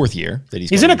year that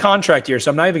he's in a contract year, so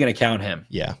I'm not even going to count him.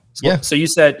 Yeah. So you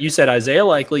said Isaiah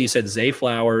Likely, you said Zay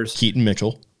Flowers, Keaton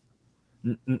Mitchell.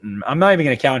 I'm not even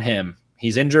going to count him.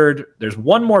 He's injured. There's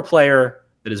one more player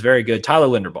that is very good, Tyler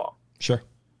Linderbaum. Sure.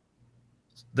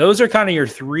 Those are kind of your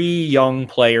three young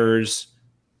players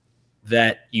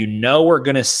that are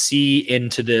going to see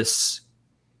into this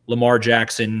Lamar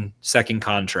Jackson second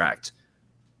contract.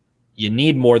 You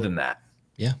need more than that.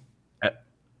 Yeah.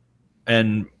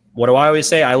 And what do I always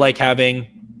say? I like having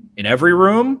in every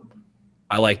room,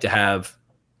 I like to have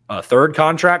a third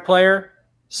contract player,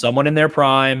 someone in their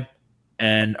prime,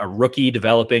 and a rookie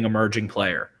developing emerging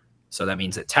player. So that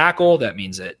means at tackle, that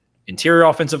means at interior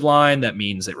offensive line, that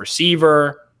means at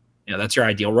receiver. That's your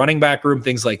ideal running back room,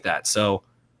 things like that. So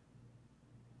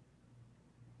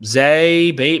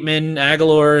Zay, Bateman,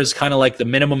 Aguilar is kind of like the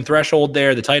minimum threshold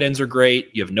there. The tight ends are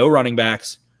great. You have no running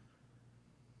backs.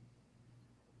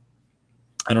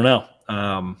 I don't know.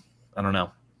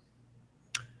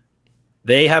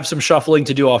 They have some shuffling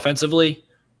to do offensively.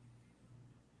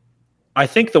 I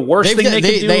think the worst thing they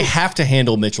can do... They have to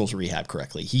handle Mitchell's rehab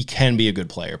correctly. He can be a good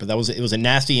player, but it was a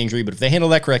nasty injury. But if they handle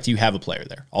that correct, you have a player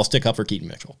there. I'll stick up for Keaton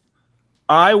Mitchell.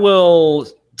 I will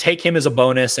take him as a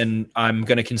bonus, and I'm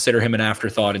going to consider him an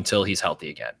afterthought until he's healthy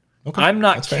again. Okay, I'm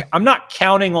not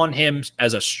counting on him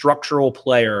as a structural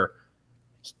player.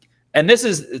 And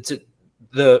he's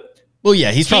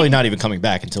probably not even coming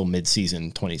back until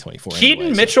mid-season 2024.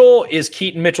 Keaton Mitchell is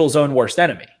Keaton Mitchell's own worst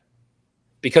enemy.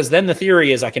 Because then the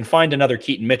theory is I can find another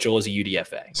Keaton Mitchell as a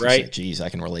UDFA, right? Geez, I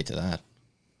can relate to that.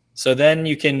 So then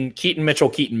you can Keaton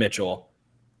Mitchell.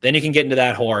 Then you can get into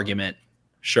that whole argument.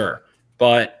 Sure.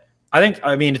 But at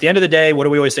the end of the day, what do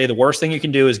we always say? The worst thing you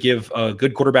can do is give a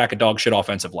good quarterback a dog shit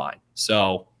offensive line.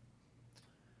 So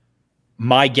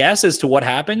my guess as to what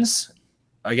happens,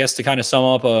 I guess to kind of sum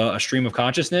up a stream of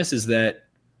consciousness, is that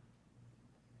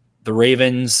the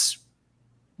Ravens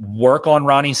work on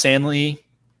Ronnie Stanley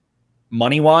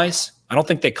money-wise. I don't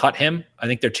think they cut him. I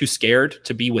think they're too scared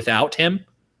to be without him.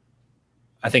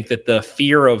 I think that the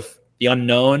fear of the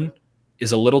unknown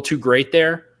is a little too great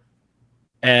there.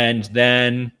 And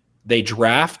then they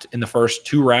draft in the first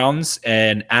 2 rounds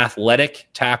an athletic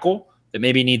tackle that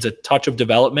maybe needs a touch of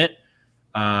development.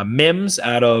 Mims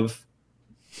out of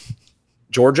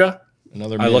Georgia.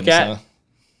 Another Mims, huh?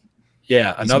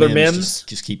 Yeah, another Mims.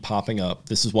 Just keep popping up.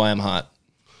 This is why I'm hot.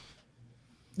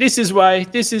 This is why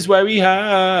we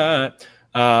hot.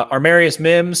 Armarius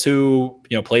Mims, who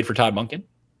played for Todd Monken.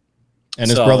 And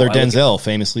his brother Denzel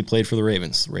famously played for the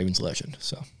Ravens legend.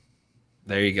 So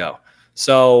there you go.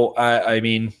 So I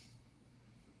think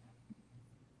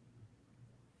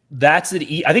that's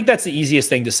the easiest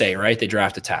thing to say, right? They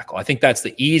draft a tackle. I think that's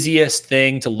the easiest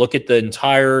thing to look at the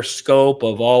entire scope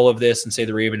of all of this and say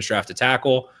the Ravens draft a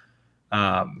tackle.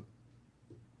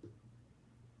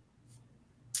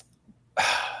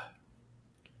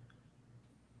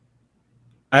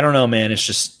 I don't know, man. It's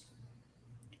just,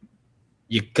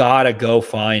 you gotta go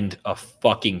find a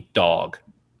fucking dog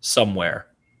somewhere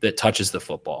that touches the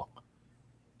football.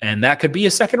 And that could be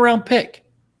a second round pick.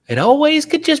 It always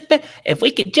could just be, if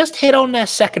we could just hit on that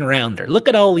second rounder. Look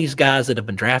at all these guys that have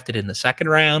been drafted in the second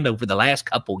round over the last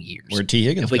couple years. Where'd T.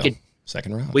 Higgins go?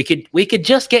 Second round. We could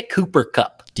just get Cooper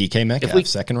Kupp. DK Metcalf,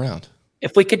 second round.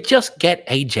 If we could just get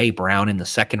A.J. Brown in the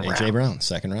second round. A.J. Brown,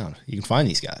 second round. You can find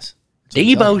these guys.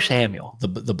 Deebo Samuel.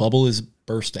 The bubble is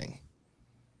bursting.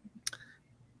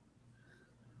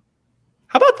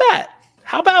 How about that?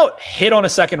 How about hit on a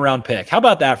second-round pick? How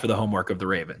about that for the homework of the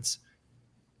Ravens?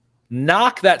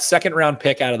 Knock that second-round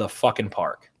pick out of the fucking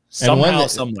park. Somehow,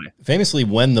 some way. Famously,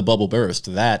 when the bubble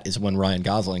burst, that is when Ryan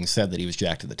Gosling said that he was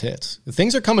jacked to the tits.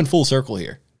 Things are coming full circle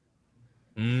here.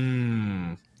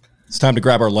 It's time to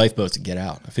grab our lifeboats and get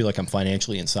out. I feel like I'm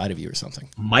financially inside of you or something.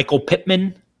 Michael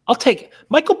Pittman.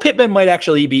 Michael Pittman might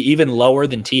actually be even lower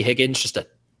than T. Higgins, just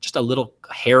a little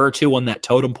hair or two on that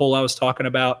totem pole I was talking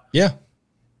about. Yeah.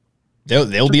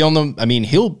 They'll be on the, I mean,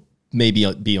 he'll maybe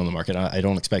be on the market. I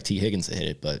don't expect T. Higgins to hit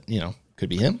it, but, could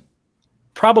be him.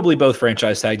 Probably both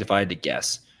franchise tagged if I had to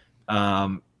guess.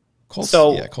 Colts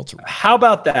how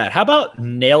about that? How about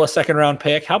nail a second round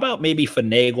pick? How about maybe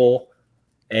finagle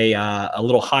a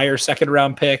little higher second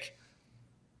round pick?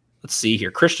 Let's see here.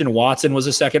 Christian Watson was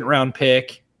a second round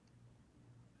pick.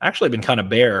 Actually been kind of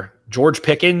bare. George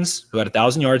Pickens, who had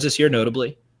 1,000 yards this year,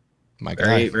 notably. My guy.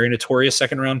 Very, very notorious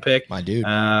second round pick. My dude.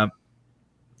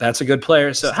 That's a good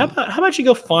player. So how about you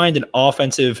go find an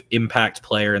offensive impact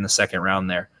player in the second round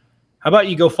there? How about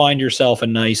you go find yourself a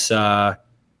nice there's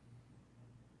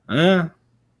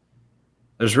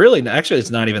really actually it's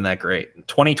not even that great.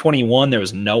 2021 there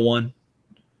was no one.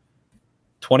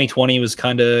 2020 was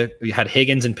we had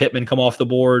Higgins and Pittman come off the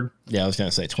board. Yeah, I was going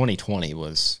to say 2020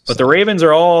 was. But the Ravens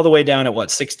are all the way down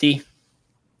at 60?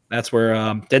 That's where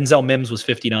Denzel Mims was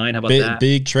 59. How about that?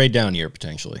 Big trade down year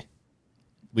potentially.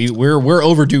 We're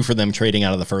overdue for them trading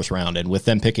out of the first round, and with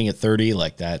them picking at 30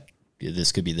 like that,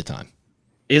 this could be the time.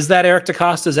 Is that Eric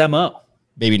DeCosta's MO?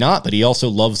 Maybe not, but he also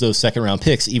loves those second round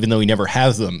picks, even though he never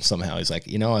has them somehow. He's like,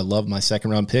 I love my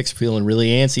second round picks, feeling really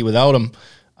antsy without them.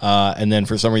 And then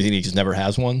for some reason, he just never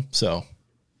has one. So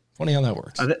funny how that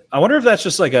works. I wonder if that's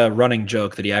just like a running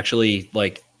joke that they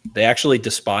actually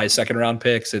despise second round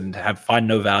picks and find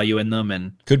no value in them.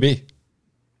 And could be.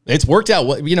 It's worked out,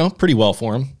 pretty well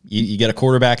for him. You get a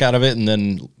quarterback out of it, and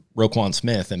then Roquan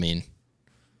Smith. I mean,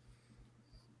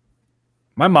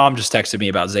 my mom just texted me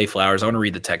about Zay Flowers. I want to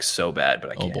read the text so bad,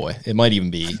 but I can't. Oh boy, it might even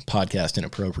be podcast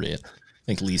inappropriate. I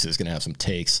think Lisa's going to have some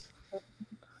takes.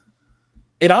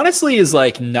 It honestly is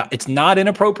it's not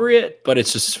inappropriate, but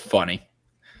it's just funny.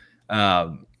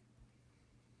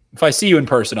 If I see you in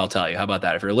person, I'll tell you. How about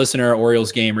that? If you're a listener,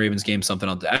 Orioles game, Ravens game, something,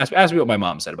 I'll ask me what my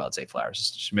mom said about Zay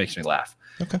Flowers. She makes me laugh.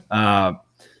 Okay.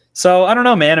 So I don't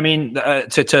know, man. I mean, to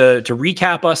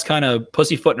recap us kind of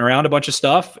pussyfooting around a bunch of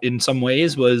stuff in some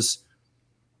ways was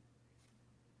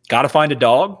got to find a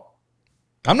dog.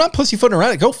 I'm not pussyfooting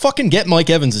around it. Go fucking get Mike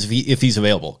Evans if he's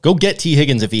available. Go get T.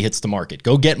 Higgins if he hits the market.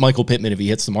 Go get Michael Pittman if he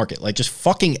hits the market.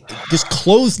 Just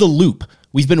close the loop.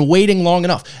 We've been waiting long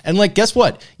enough. And guess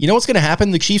what? You know what's going to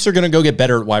happen? The Chiefs are going to go get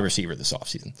better at wide receiver this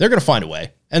offseason. They're going to find a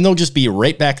way. And they'll just be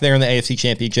right back there in the AFC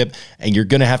Championship. And you're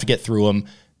going to have to get through them.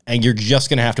 And you're just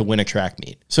going to have to win a track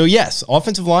meet. So yes,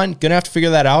 offensive line, going to have to figure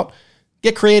that out.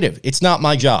 Get creative. It's not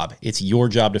my job. It's your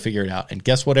job to figure it out. And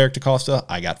guess what, Eric DeCosta?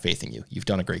 I got faith in you. You've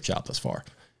done a great job thus far.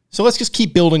 So let's just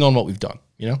keep building on what we've done,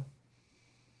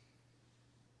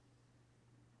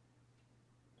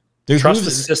 Trust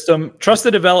the system, trust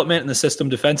the development in the system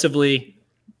defensively.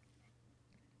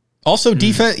 Also,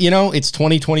 defense, it's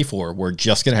 2024. We're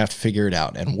just going to have to figure it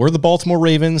out. And we're the Baltimore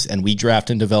Ravens, and we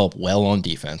draft and develop well on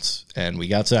defense. And we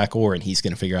got Zach Orr, and he's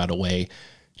going to figure out a way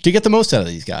to get the most out of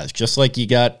these guys. Just like you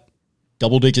got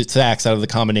double-digit sacks out of the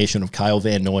combination of Kyle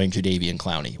Van Noy and Jadeveon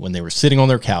Clowney when they were sitting on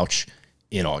their couch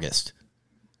in August.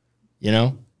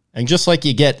 And just like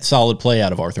you get solid play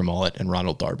out of Arthur Mollett and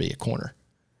Ronald Darby at corner.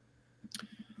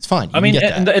 It's fine.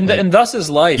 And thus is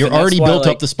life. You're already built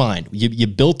up the spine. You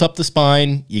built up the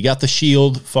spine. You got the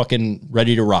shield fucking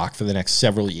ready to rock for the next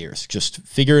several years. Just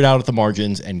figure it out at the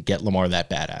margins and get Lamar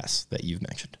that badass that you've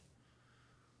mentioned.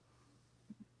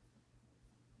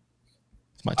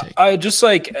 It's my take. I just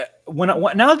when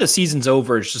now that the season's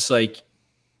over, it's just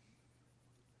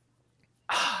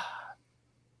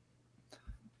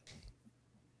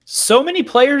so many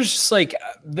players.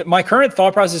 My current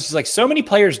thought process is so many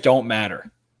players don't matter.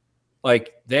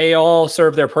 They all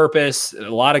serve their purpose. A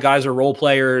lot of guys are role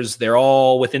players. They're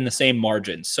all within the same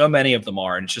margin. So many of them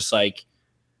are. And it's just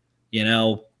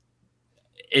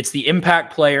it's the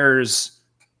impact players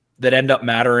that end up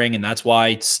mattering. And that's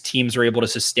why teams are able to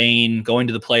sustain going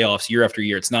to the playoffs year after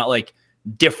year. It's not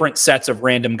different sets of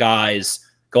random guys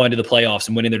going to the playoffs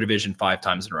and winning their division 5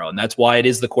 times in a row. And that's why it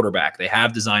is the quarterback. They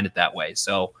have designed it that way.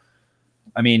 So,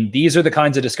 I mean, these are the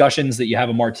kinds of discussions that you have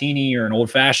a martini or an old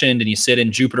fashioned and you sit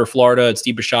in Jupiter, Florida at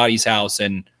Steve Bisciotti's house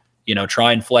and,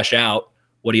 try and flesh out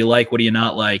what do you like? What do you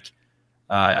not like?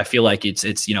 I feel like it's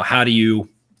how do you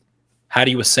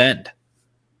ascend?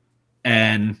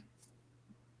 And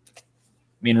I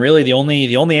mean, really, the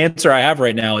only answer I have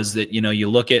right now is that, you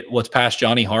look at what's past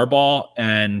Johnny Harbaugh,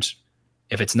 and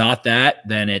if it's not that,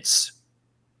 then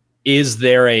is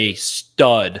there a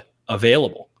stud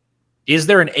available? Is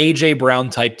there an A.J. Brown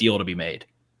type deal to be made?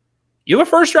 You have a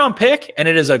first-round pick, and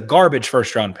it is a garbage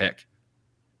first-round pick.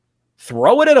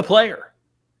 Throw it at a player.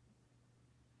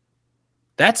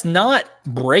 That's not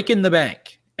breaking the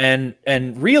bank. And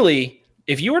really,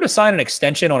 if you were to sign an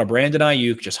extension on a Brandon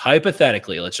Ayuk, just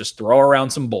hypothetically, let's just throw around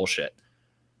some bullshit.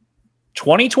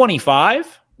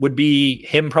 2025 would be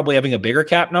him probably having a bigger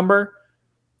cap number.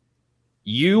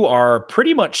 You are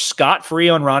pretty much scot-free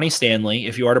on Ronnie Stanley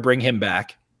if you are to bring him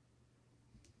back.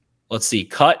 Let's see.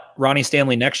 Cut Ronnie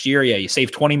Stanley next year. Yeah, you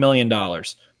save $20 million.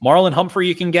 Marlon Humphrey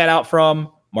you can get out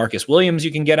from. Marcus Williams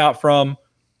you can get out from.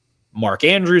 Mark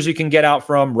Andrews you can get out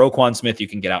from. Roquan Smith you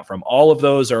can get out from. All of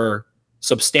those are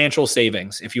substantial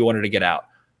savings if you wanted to get out.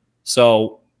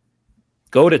 So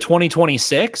go to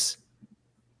 2026.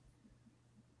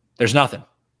 There's nothing.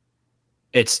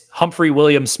 It's Humphrey,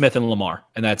 Williams, Smith, and Lamar,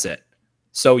 and that's it.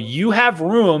 So you have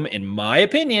room, in my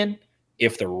opinion,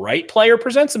 if the right player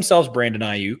presents themselves, Brandon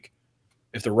Ayuk,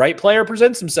 if the right player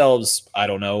presents themselves, I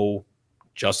don't know,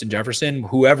 Justin Jefferson,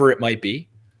 whoever it might be,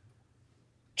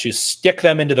 to stick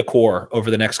them into the core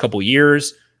over the next couple of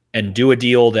years and do a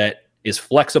deal that is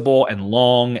flexible and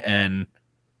long. And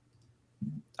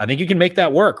I think you can make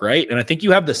that work, right? And I think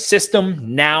you have the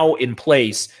system now in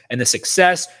place and the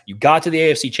success. You got to the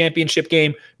AFC Championship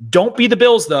game. Don't be the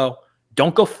Bills, though.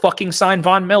 Don't go fucking sign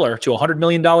Von Miller to a $100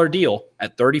 million deal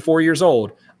at 34 years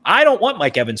old. I don't want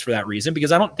Mike Evans for that reason,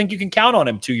 because I don't think you can count on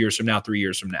him 2 years from now, 3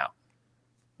 years from now.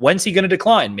 When's he going to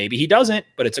decline? Maybe he doesn't,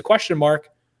 but it's a question mark.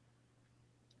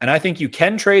 And I think you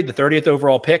can trade the 30th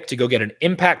overall pick to go get an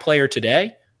impact player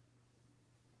today.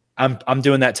 I'm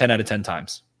doing that 10 out of 10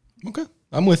 times. Okay,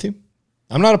 I'm with you.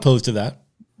 I'm not opposed to that.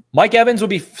 Mike Evans would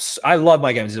be – I love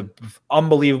Mike Evans. He's an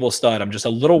unbelievable stud. I'm just a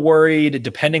little worried,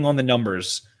 depending on the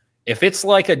numbers. If it's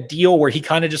like a deal where he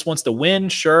kind of just wants to win,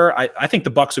 sure. I think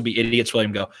the Bucs would be idiots to let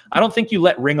him go. I don't think you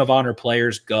let Ring of Honor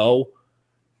players go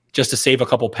just to save a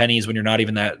couple pennies when you're not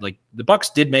even that. Like, the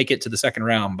Bucs did make it to the second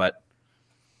round, but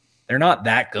they're not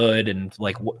that good. And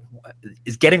like,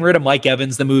 is getting rid of Mike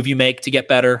Evans the move you make to get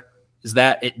better? Is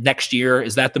that it next year?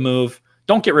 Is that the move?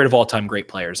 Don't get rid of all-time great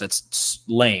players. That's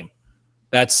lame.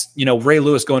 That's, Ray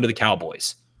Lewis going to the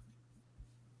Cowboys.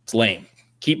 It's lame.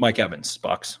 Keep Mike Evans,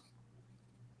 Bucs.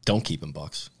 Don't keep him,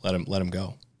 Bucs. Let him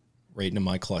go. Right into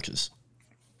my clutches.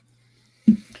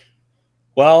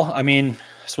 Well, I mean,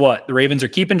 it's what? The Ravens are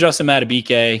keeping Justin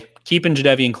Madubuike, keeping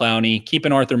Jadeveon Clowney,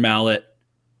 keeping Arthur Mallett.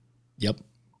 Yep.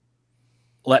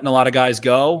 Letting a lot of guys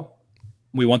go.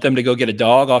 We want them to go get a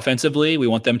dog offensively. We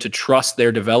want them to trust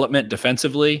their development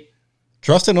defensively.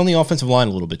 Trust it on the offensive line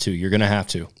a little bit, too. You're going to have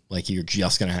to. Like, you're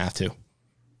just going to have to.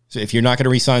 So if you're not going to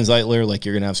re-sign Zeitler, like,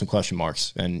 you're going to have some question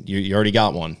marks. And you already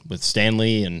got one with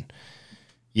Stanley, and,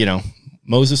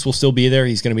 Moses will still be there.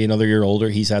 He's going to be another year older.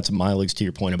 He's had some mileage, to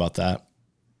your point about that.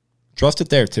 Trust it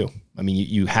there, too. I mean,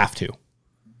 you have to.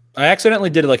 I accidentally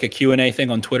did like a Q&A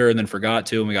thing on Twitter and then forgot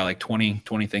to, and we got like 20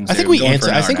 things. I think we answer.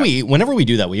 I think whenever we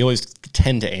do that, we always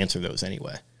tend to answer those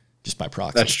anyway, just by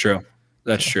proxy. That's true.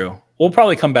 That's true. We'll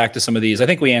probably come back to some of these. I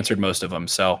think we answered most of them.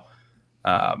 So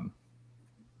I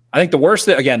think the worst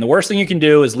thing you can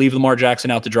do is leave Lamar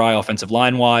Jackson out to dry offensive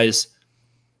line wise.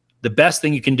 The best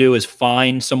thing you can do is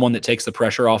find someone that takes the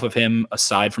pressure off of him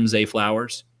aside from Zay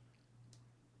Flowers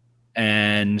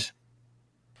and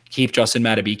keep Justin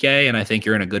Madubuike. And I think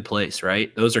you're in a good place,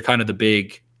 right? Those are kind of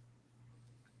the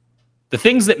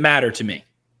things that matter to me.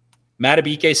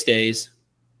 Madubuike stays.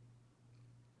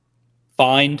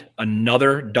 Find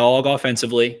another dog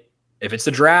offensively. If it's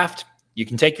the draft, you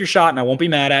can take your shot and I won't be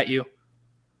mad at you.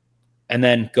 And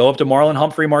then go up to Marlon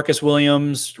Humphrey, Marcus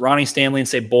Williams, Ronnie Stanley, and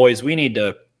say, boys,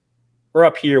 we're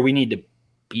up here. We need to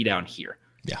be down here.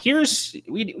 Yeah.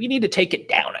 We need to take it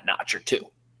down a notch or two.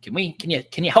 Can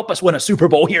you help us win a Super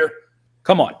Bowl here?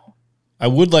 Come on. I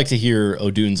would like to hear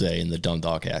Odunze in the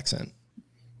Dundalk accent.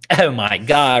 Oh my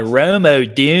God, Rome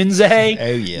Odunze. Oh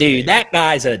yeah, dude, that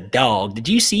guy's a dog. Did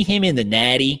you see him in the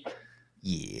Natty?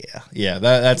 Yeah.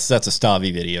 That's a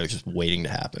Stavi video just waiting to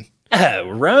happen. Oh,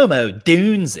 Rome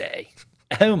Odunze.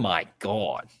 Oh my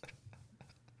God.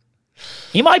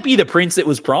 He might be the prince that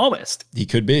was promised. He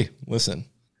could be. Listen.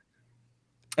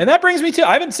 And that brings me to,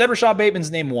 I haven't said Rashad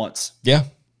Bateman's name once. Yeah.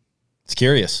 It's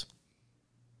curious.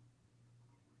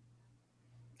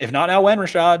 If not now, when,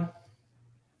 Rashad?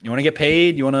 You want to get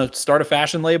paid? You want to start a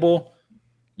fashion label?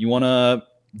 You want to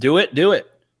do it? Do it.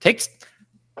 Take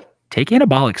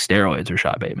anabolic steroids,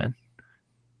 Rashad Bateman.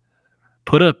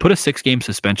 put a 6-game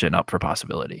suspension up for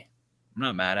possibility. I'm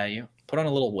not mad at you. Put on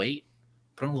a little weight.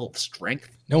 Put on a little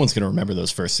strength. No one's going to remember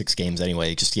those first 6 games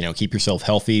anyway. Just, keep yourself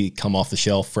healthy, come off the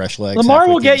shelf, fresh legs. Lamar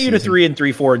will get you to 3-3,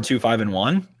 4-2,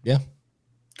 5-1. Yeah.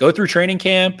 Go through training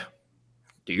camp,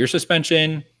 do your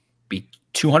suspension, be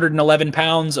 211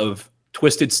 pounds of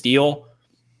twisted steel,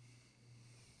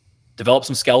 develop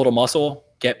some skeletal muscle,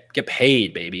 get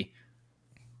paid, baby.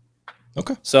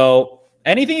 Okay. So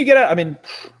anything you get out,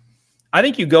 I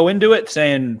think you go into it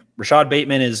saying Rashad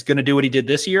Bateman is going to do what he did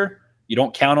this year. You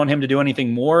don't count on him to do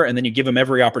anything more, and then you give him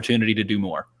every opportunity to do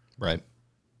more. Right.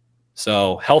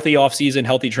 So healthy offseason,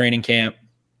 healthy training camp.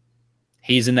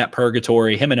 He's in that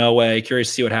purgatory. Him and Owe, curious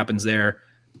to see what happens there.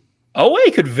 Owe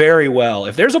could very well,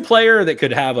 if there's a player that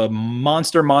could have a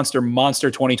monster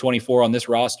 2024 on this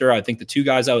roster, I think the 2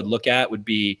 guys I would look at would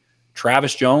be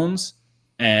Travis Jones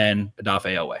and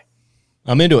Odafe Owe.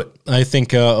 I'm into it. I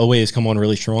think Owe has come on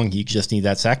really strong. You just need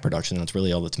that sack production. That's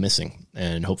really all that's missing.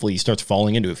 And hopefully he starts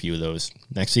falling into a few of those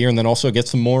next year and then also get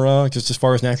some more just as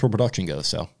far as natural production goes.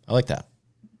 So I like that.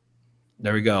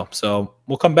 There we go. So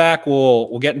we'll come back.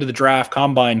 We'll get into the draft.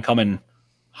 Combine coming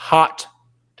hot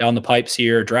down the pipes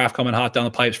here. Draft coming hot down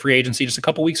the pipes. Free agency just a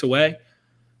couple weeks away.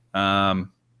 I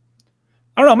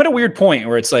don't know. I'm at a weird point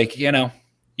where it's like, you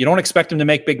don't expect him to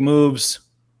make big moves.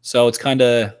 So it's kind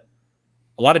of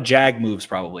a lot of jag moves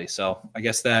probably. So I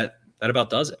guess that about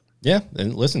does it. Yeah.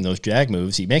 And listen, those jag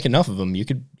moves, you make enough of them, you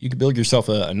could build yourself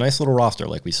a nice little roster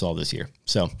like we saw this year.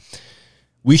 So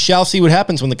we shall see what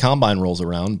happens when the combine rolls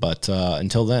around. But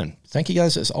until then, thank you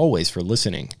guys as always for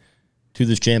listening to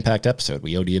this jam-packed episode.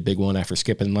 We owed you a big one after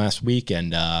skipping last week,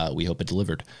 and we hope it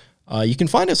delivered. You can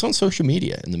find us on social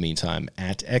media in the meantime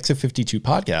at Exit52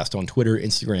 Podcast on Twitter,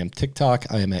 Instagram, TikTok.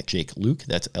 I am at Jake Luke.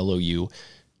 That's LOUQUE.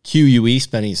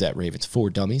 Spenny's at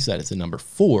Ravens4Dummies. That is the number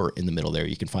 4 in the middle there.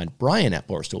 You can find Brian at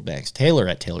Barstool Banks, Taylor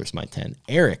at Taylor's My 10,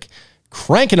 Eric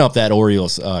cranking up that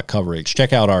Orioles coverage.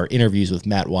 Check out our interviews with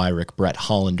Matt Wyrick, Brett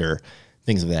Hollander,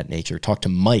 things of that nature. Talk to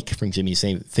Mike from Jimmy's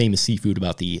Famous Seafood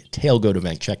about the Tailgate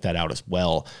event. Check that out as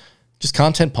well. Just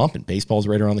content pumping. Baseball's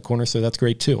right around the corner, so that's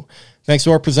great too. Thanks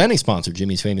to our presenting sponsor,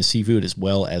 Jimmy's Famous Seafood, as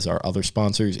well as our other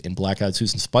sponsors in Black Eyed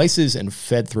Susan Spices and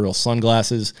Fed Thrill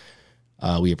Sunglasses.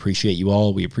 We appreciate you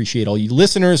all. We appreciate all you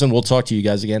listeners, and we'll talk to you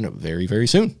guys again very, very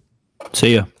soon.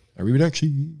 See ya.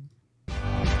 Arrivederci.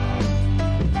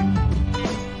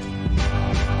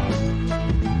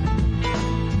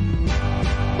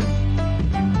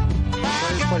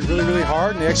 Really, really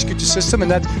hard, and they execute the system,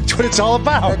 and that's what it's all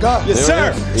about. Yes,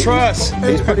 sir. Trust.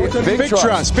 He's pretty big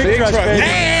trust. Big trust, baby.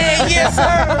 Hey, yes,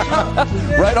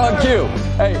 sir. Right on cue.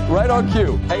 Hey, right on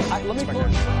cue. Hey, let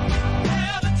me.